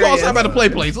 Let's go outside by the play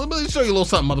place. Let me show you a little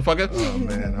something, motherfucker. Oh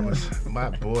man, my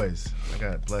boys. I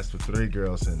got blessed with 3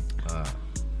 girls, and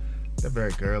they're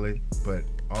very girly, but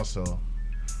also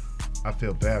I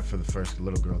feel bad for the first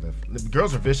little girl. The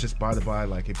girls are vicious, by the by.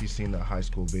 Like if you've seen the high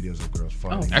school videos of girls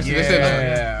fighting, Actually, they said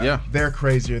that. Yeah, they're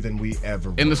crazier than we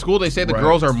ever. In the school, they say the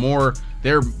girls are more.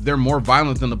 They're more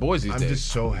violent than the boys these days. I'm just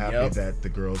so happy that the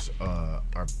girls are.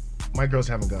 My girls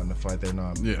haven't gotten in a fight. They're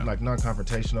not like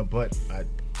non-confrontational, but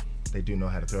they do know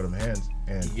how to throw them hands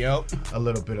and a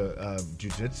little bit of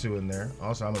jiu-jitsu in there.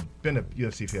 Also, I've been a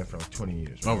UFC fan for like 20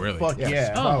 years. Right? Oh, really? Fuck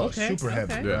yeah. Oh, okay. Super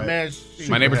heavy, right? Man,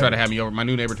 my neighbor tried to have me over. My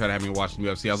new neighbor tried to have me watch the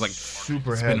UFC. I was like,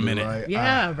 super it's heavy, been a minute. right?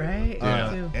 Yeah, right.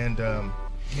 And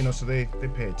so they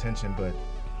pay attention, but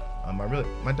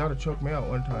my daughter choked me out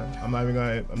one time. I'm not even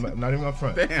gonna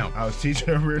front. Damn. I was teaching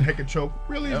her rear naked choke,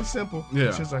 really simple.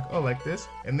 Yeah. She was like, oh, like this,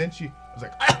 and then she was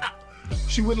like,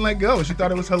 she wouldn't let go. She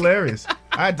thought it was hilarious.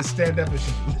 I had to stand up and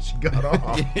she got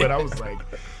off, but I was like,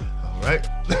 all right.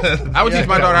 I would teach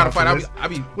my daughter how to fight. I'd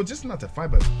be well, just not to fight,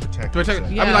 but protect.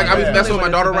 Yeah, I'd be messing with my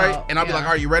daughter, what it's right? about. And I'd be like,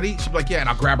 are you ready? She'd be like, yeah, and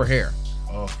I'll grab her hair.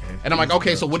 Okay. And I'm like,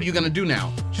 okay, so what are you gonna do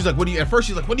now? She's like, at first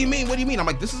she's like, what do you mean? What do you mean? I'm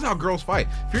like, this is how girls fight.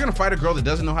 If you're gonna fight a girl that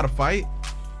doesn't know how to fight,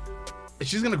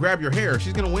 she's gonna grab your hair.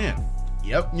 She's gonna win.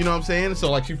 Yep. You know what I'm saying?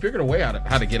 So like, she figured a way out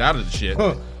how to get out of the shit.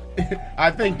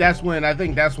 I think that's when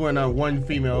one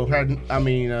female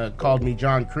called me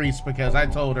John Kreese because I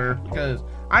taught her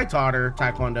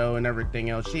Taekwondo and everything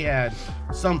else. She had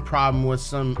some problem with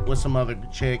some other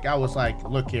chick. I was like,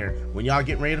 look here, when y'all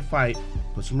get ready to fight,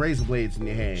 put some razor blades in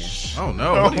your hand. Oh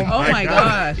no! Oh my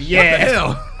gosh!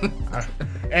 Yeah. What the hell?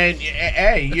 And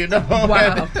hey, you know.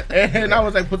 Wow. And I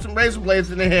was like, put some razor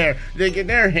blades in their hair. They get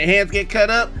their hands get cut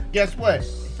up. Guess what?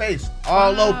 Face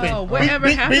all open. Whatever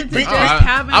happened to just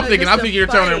having? I'm thinking you're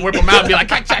telling her to whip them out and be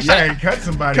like, yeah, cut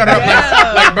somebody. Cut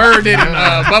up like Bird did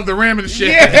above the rim and shit.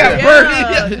 Yeah,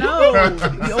 Bird. No,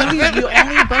 you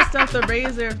only bust out the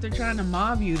razor if they're trying to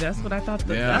mob you. That's what I thought.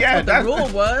 That's what the rule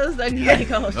was.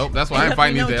 Nope, that's why I ain't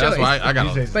fighting these days. That's why I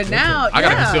got a. But now, I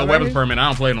got a concealed weapons permit. I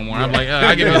don't play no more. I'm like,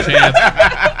 I give it a chance.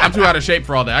 I'm too out of shape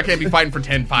for all that. I can't be fighting for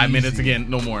 5 minutes again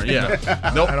no more. Yeah.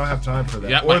 Nope. I don't have time for that.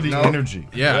 Yeah, or the energy.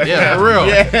 Yeah, for real.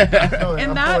 Yeah.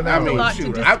 And that's a lot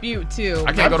to dispute too.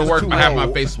 I can't go to work. I have my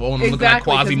face swollen. I'm looking like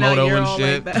Quasimodo and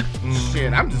shit.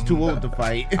 Shit, I'm just too old to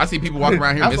fight. I see people walking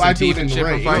around here missing teeth and shit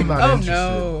from fighting. Oh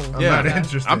no! I'm not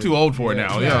interested. I'm too old for it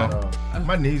now.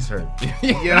 My knees hurt.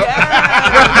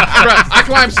 I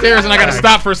climb stairs and I gotta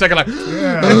stop for a second. Like,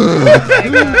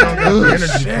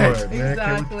 Exactly.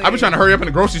 I've been trying to hurry up in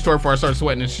the grocery store before I start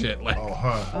sweating and shit. Like,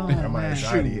 my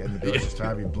anxiety in the grocery store.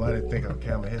 I be blooded. Think,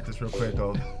 okay, I'm gonna hit this real quick.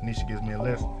 Oh, Nisha gives me a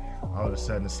lift. All of a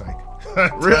sudden, it's like,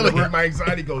 really? My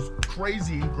anxiety goes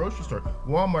crazy in grocery store,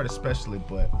 Walmart especially,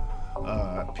 but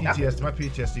PTSD. My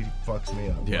PTSD fucks me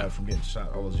up from getting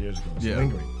shot all those years ago. It's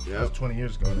lingering. That was 20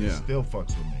 years ago, and it still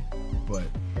fucks with me. But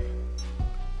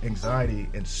anxiety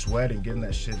and sweat and getting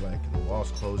that shit like the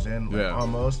walls close in,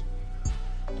 almost.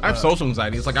 I have social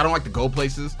anxiety. It's like I don't like to go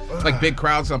places like big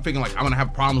crowds. So I'm thinking like I'm gonna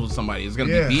have problems with somebody. It's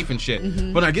gonna be beef and shit.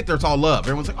 But when I get there, it's all love.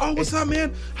 Everyone's like, "Oh, what's up,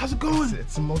 man? How's it going?"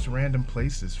 It's the most random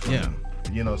places. For me.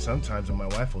 You know, sometimes when my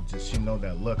wife will she know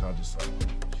that look. I'll just like,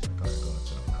 she's like, "All right, go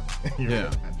outside."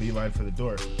 I beeline for the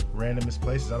door. Randomest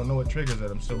places. I don't know what triggers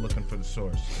that. I'm still looking for the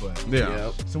source, but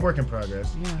it's a work in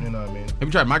progress. You know what I mean? Have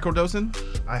you tried microdosing?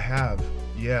 I have.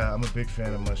 Yeah, I'm a big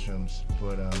fan of mushrooms,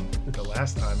 but the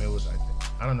last time it was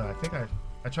I don't know. I think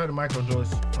I tried to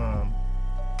microdose,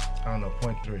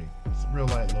 0.3. It's a real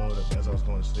light load. As I was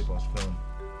going to sleep, I was feeling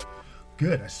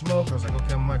good. I smoked. I was like,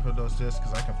 okay, I'm gonna microdose this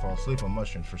because I can fall asleep on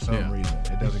mushrooms for some reason.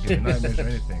 It doesn't give me nightmares or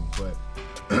anything. But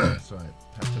so I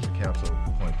took the capsule,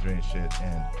 0.3 and shit,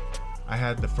 and I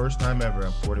had the first time ever.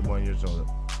 I'm 41 years old.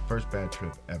 First bad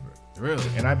trip ever. Really?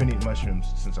 And I've been eating mushrooms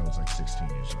since I was like 16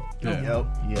 years old. Yeah.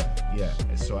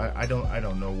 And so I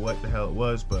don't know what the hell it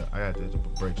was, but I had to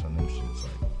put brakes on them shits.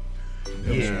 Like.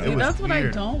 It was that's what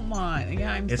weird. I don't want.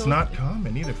 It's not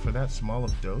common either for that small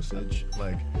of dosage.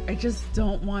 Like I just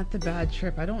don't want the bad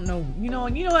trip. I don't know. You know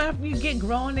after you get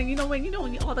grown and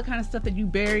when all the kind of stuff that you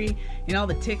bury and all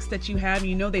the tics that you have,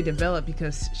 they develop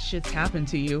because shit's happened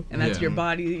to you and that's your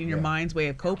body and your mind's way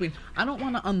of coping. I don't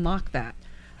want to unlock that.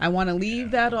 I want to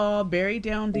leave that all buried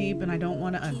down deep, and I don't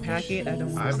want to unpack it. I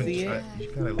don't want to see it.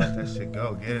 You gotta let that shit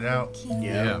go. Get it out.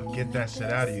 Yeah. Get that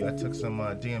shit out of you. I took some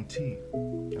DMT.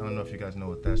 I don't know if you guys know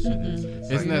what that shit is.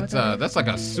 Isn't that that's like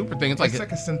a super thing? It's like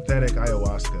a synthetic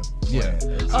ayahuasca. Yeah.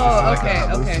 It's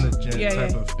Okay.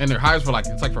 Yeah. And they're highs for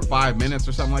it's like for 5 minutes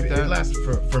or something like that. It lasts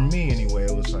for me anyway.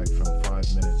 It was like from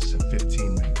 5 minutes to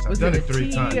 15 minutes. I've done it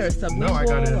 3 times. Or sublingual, no, I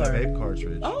got it in a vape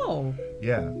cartridge. Oh.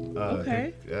 Yeah.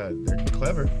 Okay. They're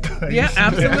clever. Yeah,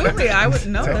 absolutely. I would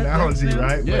know technology,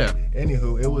 right? Yeah. But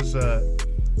anywho, it was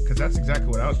because that's exactly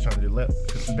what I was trying to do.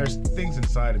 Because there's things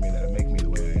inside of me that make me the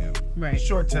way I am. Right.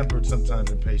 Short-tempered,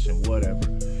 sometimes impatient, whatever.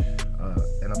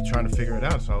 And I'm trying to figure it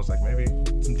out. So I was like, maybe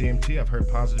some DMT. I've heard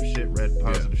positive shit, read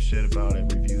positive shit about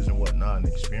it, reviews and whatnot, and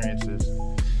experiences.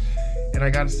 And I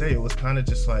gotta say, it was kind of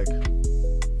just like,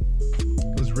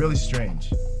 it was really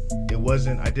strange. It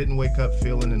wasn't, I didn't wake up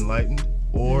feeling enlightened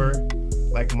or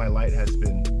like my light has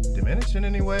been diminished in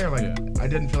any way, or like I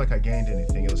didn't feel like I gained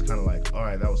anything. It was kind of like, all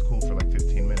right, that was cool for like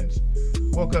 15 minutes.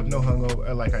 Woke up, no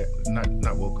hungover. Like I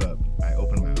not woke up. I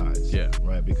opened my eyes. Yeah.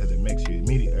 Right, because it makes you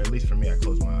immediate. Or at least for me, I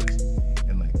closed my eyes.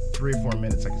 In like 3 or 4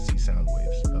 minutes, I could see sound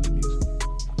waves of the music.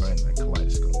 Right, like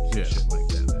kaleidoscopes and shit like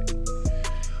that.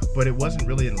 But it wasn't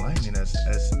really enlightening as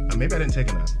maybe I didn't take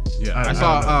enough. Yeah,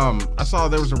 I saw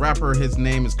there was a rapper. His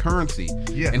name is Currency.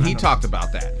 Yeah, and he talked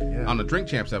about that on the Drink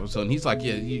Champs episode. And he's like,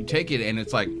 yeah, you take it, and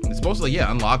it's like it's supposed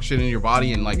to unlock shit in your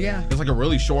body, and it's like a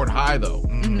really short high though.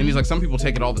 And he's like, some people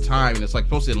take it all the time, and it's like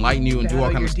supposed to enlighten you and do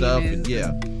all kind of stuff. And,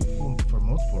 well, for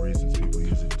multiple reasons, people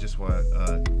use it. Just why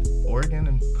Oregon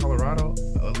and Colorado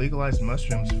legalized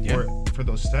mushrooms for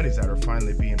those studies that are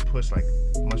finally being pushed. Like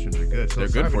mushrooms are good, so they're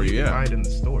good for you. You can buy it in the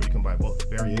store. You can buy both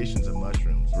variations of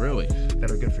mushrooms. Really?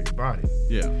 That are good for your body.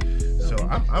 Yeah. So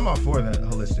I'm all for that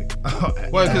holistic.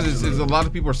 Well, because a lot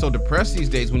of people are so depressed these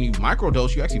days. When you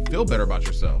microdose, you actually feel better about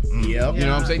yourself. Yep. You know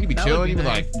what I'm saying? You be chilling. You be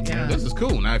like, this is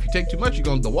cool. Now, if you take too much,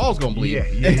 the wall's gonna bleed.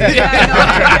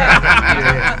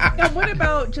 Now, what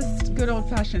about just good old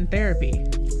fashioned therapy?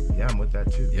 Yeah, I'm with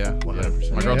that too. Yeah,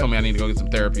 100%. My girl told me I need to go get some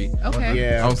therapy. Okay.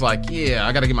 Yeah. I was like,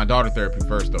 I got to get my daughter therapy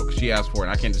first though, because she asked for it.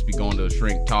 I can't just be going to a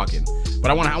shrink talking. But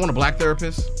I want a black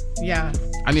therapist. Yeah.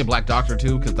 I need a black doctor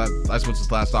too, because I switched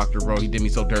this last doctor, bro. He did me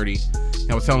so dirty.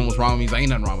 I was telling him what's wrong with me. He's like, ain't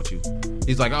nothing wrong with you.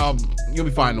 He's like, oh, you'll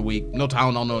be fine in a week. No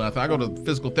Tylenol, no nothing. I go to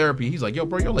physical therapy. He's like, yo,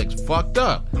 bro, your leg's fucked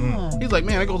up. He's like,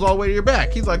 man, it goes all the way to your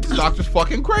back. He's like, this doctor's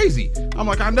fucking crazy. I'm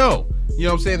like, I know. You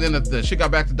know what I'm saying? Then the shit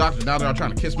got back to the doctor. Now they're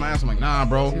trying to kiss my ass. I'm like, nah,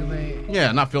 bro. Too late.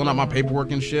 Yeah, not filling out my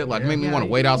paperwork and shit. Like, made me want to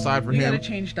wait outside for him. You gotta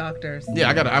change doctors. Yeah,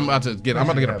 I'm about to get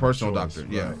a personal doctor.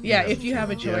 Yeah. Yeah, if you have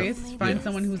a choice, find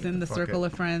someone who's in the circle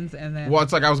of friends, and then. Well,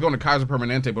 it's like I was going to Kaiser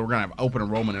Permanente, but we're gonna have open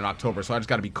enrollment in October, so I just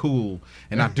got to be cool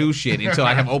and not do shit until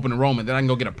I have open enrollment. Then I can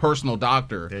go get a personal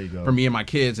doctor for me and my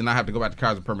kids, and not have to go back to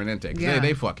Kaiser Permanente because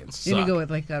they fucking suck. Then you go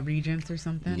with like Regents or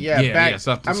something. Yeah, back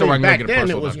then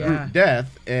it was group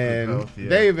death, and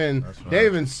they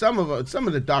even some of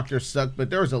the doctors sucked, but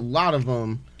there was a lot of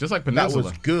them just like Peninsula that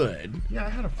was good. Yeah, I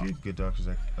had a few good doctors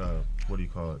like what do you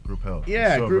call it, group health.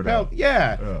 Yeah, group health.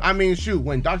 Yeah. I mean, shoot,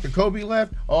 when Dr. Kobe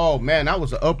left, oh man, that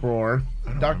was an uproar.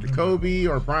 Dr. Kobe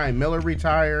or Brian Miller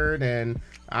retired, and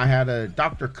I had a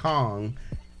Dr. Kong.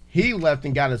 He left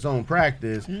and got his own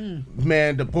practice.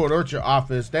 Man, the Port Orchard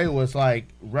office, they was like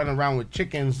running around with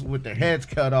chickens with their heads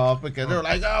cut off because they were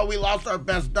like, oh, we lost our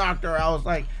best doctor. I was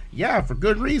like, yeah, for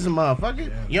good reason, motherfucker.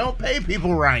 Yeah. You don't pay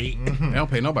people right. They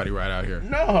don't pay nobody right out here.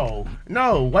 No.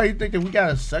 Why you think that we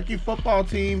got a sucky football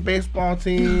team, baseball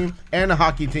team, and a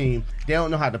hockey team? They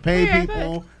don't know how to pay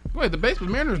people. Wait, the baseball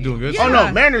Mariners are doing good. Yeah. Oh,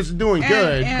 no, Mariners are doing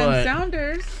good. And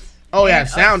Sounders. Oh yeah,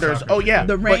 Sounders. Oh yeah,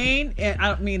 the rain. And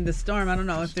I mean the storm. I don't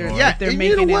know if they're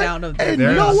making it out of. And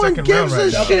no one gives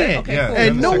a shit. Okay, cool.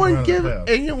 And no one gives. And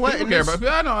you know what? People care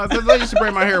about. I know. They used to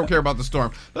braid my hair. Don't care about the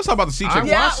storm. Let's talk about the Sea Chicken.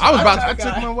 I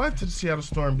took my wife to the Seattle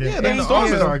Storm game. Yeah, the Storm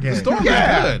is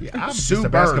good. I'm just a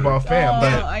basketball fan,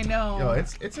 but I know. Yo,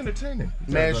 it's entertaining.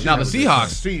 Man, now the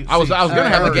Seahawks. I was gonna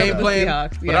have the game playing,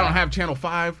 but I don't have Channel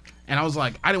 5. And I was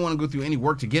like, I didn't want to go through any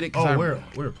work to get it.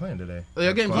 We're playing today.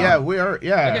 The game's on. Yeah, we are.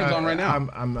 Yeah, the game's on right now.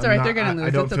 It's all right, they're gonna lose. I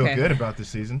don't feel good about this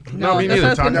season. No, me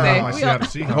neither. Talking about my Seattle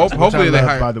Seahawks. Hopefully they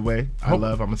hire. By the way, I'm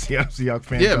a Seattle Seahawks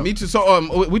fan. Yeah, me too.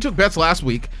 So we took bets last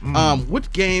week. Which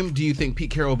game do you think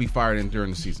Pete Carroll will be fired in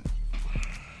during the season?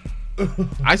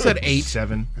 I said 8.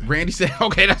 7. Randy said,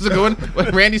 okay, that's a good one.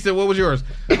 Randy said, what was yours?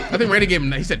 I think Randy gave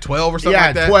him, he said 12 or something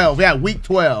like that. 12. Yeah, week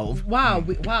 12. Wow,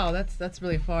 that's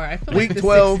really far. I feel week like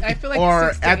 12, I feel like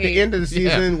or at the end of the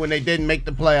season when they didn't make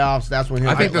the playoffs, that's when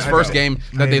I think this first game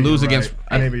that they lose against.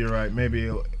 Maybe you're right. Maybe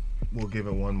we'll give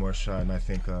it one more shot, and I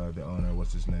think the owner,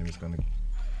 what's his name, is going to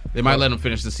They might let him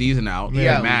finish the season out,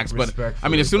 max. But I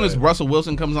mean, as soon as Russell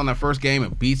Wilson comes on that first game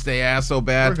and beats their ass so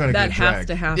bad, we're gonna that get has dragged.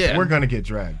 to happen. Yeah. We're gonna get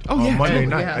dragged. Oh yeah, Monday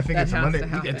night. Yeah, I think that it's a has Monday. to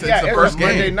happen. It's Yeah, the first it's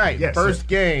Monday game. night, Yes, first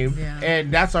game,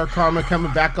 and that's our karma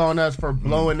coming back on us for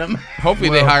blowing them. Hopefully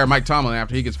they hire Mike Tomlin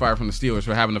after he gets fired from the Steelers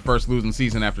for having the first losing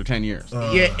season after 10 years.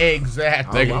 Yeah,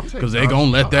 exactly. Because they're going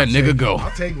to let that nigga go.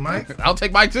 I'll take Mike. I'll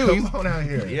take Mike too. Come on out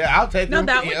here. Yeah, I'll take No, him.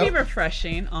 that would be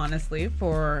refreshing, honestly,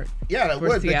 for that for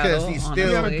would Seattle, because he's We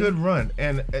still. had a good run,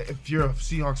 and if you're a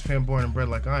Seahawks fan born and bred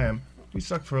like I am, we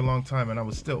sucked for a long time, and I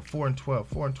was still 4-12,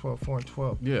 4-12,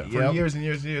 4-12. Yeah. For years and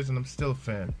years and years, and I'm still a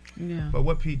fan. Yeah. But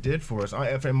what Pete did for us,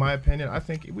 in my opinion, I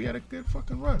think we had a good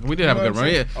fucking run. We did have a good run.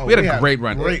 Yeah, Oh, we had a great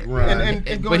run. Great run.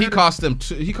 And But he cost them.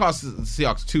 He cost the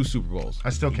Seahawks 2 Super Bowls. I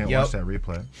still can't watch that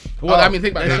replay. Well, I mean,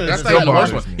 think about they it. should've That's just not even the still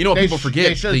worst bothers one. me. You know what They people sh- forget?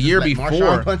 they should've The year just let before,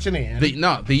 Marshawn punch it in.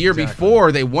 the year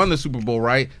before they won the Super Bowl,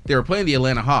 right? They were playing the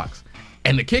Atlanta Hawks,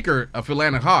 and the kicker of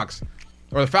Atlanta Hawks.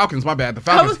 Or the Falcons, my bad. The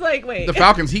Falcons. I was like, wait. The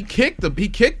Falcons. He kicked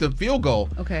the field goal.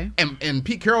 Okay. And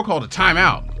Pete Carroll called a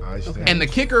timeout. Okay. And the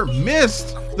kicker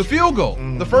missed the field goal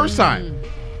the first time.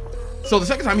 So the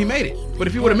second time he made it. But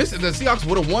if he would have missed it, the Seahawks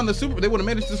would have won the Super Bowl. They would have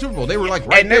made it to the Super Bowl. They were like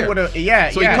right and they there. would have,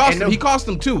 So he cost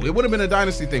them 2. It would have been a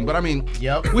dynasty thing. But I mean,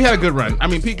 we had a good run. I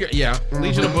mean, Pete,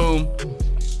 Legion of Boom,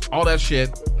 all that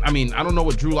shit. I mean, I don't know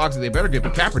what Drew Lock said. They better get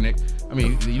Kaepernick. I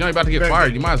mean, you're not about to get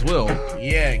fired. You might as well.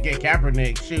 Yeah, get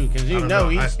Kaepernick, shoot, because he's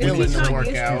still in the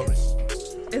workout.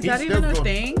 Is that even a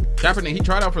thing? Kaepernick, he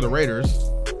tried out for the Raiders.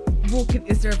 Well,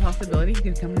 is there a possibility he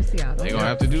could come to Seattle? They're going to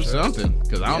have to do something.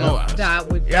 Because I don't know. That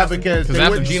would. Because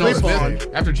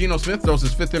after Geno Smith throws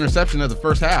his 5th interception of the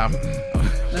first half.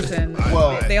 Listen,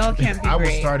 Well, they all can't be I will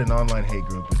great. start an online hate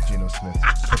group if Geno Smith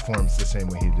performs the same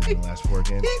way he did in the last 4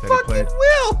 games that he played.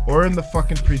 will. Or in the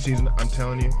fucking preseason. I'm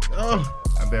telling you.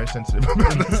 I'm very sensitive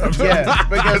about this. Yeah,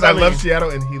 because I love Seattle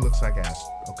and he looks like ass.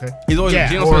 Okay? He's always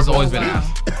Geno Smith's always been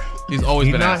ass. He's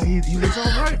always been ass. He was all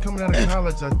right coming out of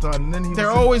college, I thought, and then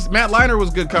They're always Matt Leinart was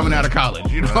good coming out of college.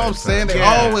 You know what I'm saying? They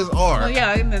always are. Well,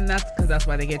 yeah, and then that's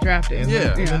why they get drafted. And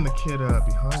then the kid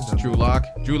behind him. Drew Lock.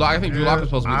 I think Drew Lock was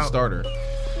supposed to be the starter.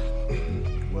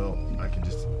 Well, I can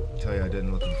just tell you I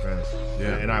didn't look impressed.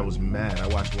 Yeah. And I was mad. I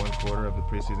watched 1 quarter of the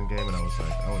preseason game and I was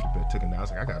like, I went to bed, took a nap. I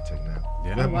was like, I gotta take a nap.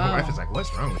 Yeah. My wife is like,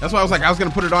 what's wrong with That's you? why I was like, I was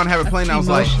gonna put it on, have it playing. I was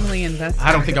like, invested.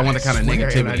 I don't think I want the kind of And I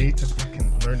negativity. need to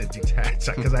fucking learn to detach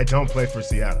because I don't play for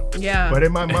Seattle. Yeah. But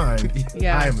in my mind,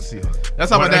 Yeah. I am a Seahawk. That's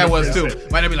how my dad was too.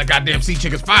 My dad be like, goddamn sea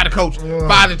chickens, fire the coach,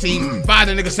 fire the team, fire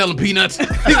the nigga selling peanuts. He's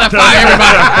like, fire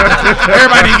everybody.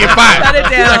 Everybody need to get fired. Shut it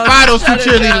He's like, down. fire those 2 Shut it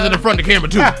cheerleaders down. in the front of the camera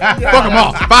too. Fuck them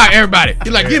off. Fire everybody.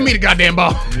 He's like, give me the goddamn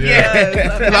ball. Yes.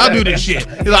 He's like, I'll do this shit.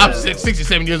 He's like, I'm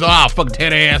 67 years old. I'll fucking tear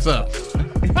their ass up.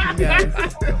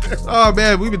 Yes. Oh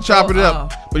man, we've been chopping it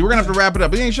up, but we're gonna have to wrap it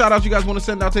up. Any shout outs you guys want to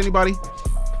send out to anybody?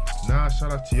 Nah,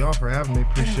 shout out to y'all for having me.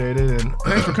 Appreciate it. And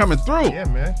Thanks for coming through. yeah,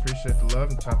 man. Appreciate the love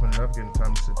and chopping it up, getting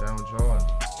time to sit down with y'all.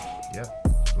 And yeah,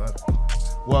 love it.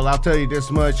 Well, I'll tell you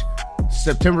this much.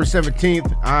 September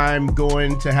 17th, I'm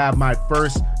going to have my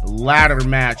first ladder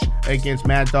match against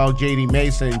Mad Dog JD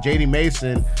Mason. JD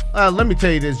Mason, let me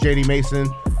tell you this, JD Mason.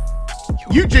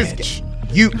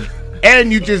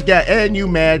 You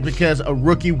mad because a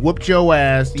rookie whooped your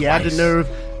ass. You had the nerve.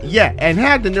 Yeah, and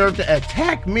had the nerve to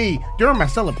attack me during my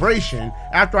celebration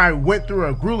after I went through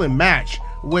a grueling match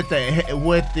with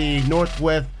the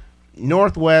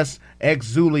Northwest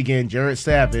ex-Zooligan, Jared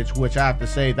Savage, which I have to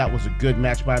say that was a good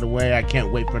match, by the way. I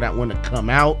can't wait for that one to come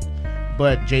out.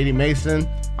 But JD Mason,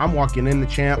 I'm walking in the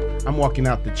champ. I'm walking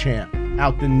out the champ.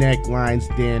 Out the necklines,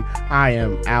 then I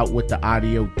am out with the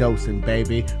audio dosing,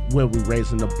 baby. We'll be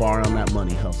raising the bar on that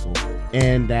money hustle.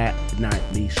 And that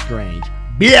nightly strange.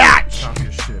 Bitch! Talk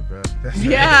your shit, bro.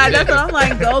 Yeah, that's what I'm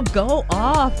like. Go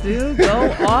off, dude. Go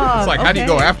off. It's like, how do you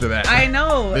go after that? I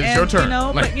know. It's and, your turn. You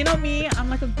know, Like- but you know me, I'm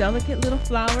like a delicate little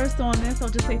flower. So on this, I'll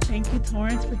just say thank you,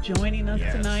 Torrance, for joining us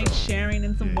tonight, sharing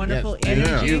in some wonderful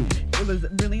energy. you. It was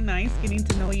really nice getting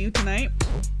to know you tonight.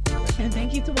 And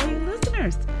thank you to all you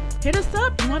listeners. Hit us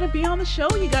up. You want to be on the show?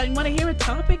 You want to hear a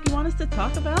topic you want us to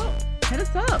talk about? Hit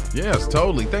us up. Yes,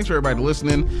 totally. Thanks for everybody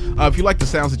listening. If you like the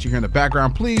sounds that you hear in the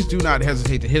background, please do not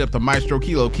hesitate to hit up the Maestro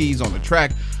Kilo Keys on the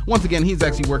track. Once again, he's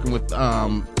actually working with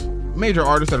major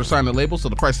artists that are signed to labels, so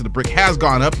the price of the brick has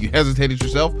gone up. You hesitated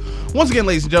yourself. Once again,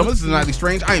 ladies and gentlemen, this is Nightly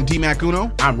Strange. I am D-Mac Uno.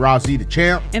 I'm Rozzy the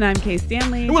champ. And I'm Kay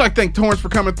Stanley. And we'd like to thank Torrance for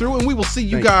coming through, and we will see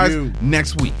you Thank guys you.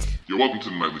 next week. You're welcome to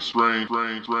the Nightly Strange.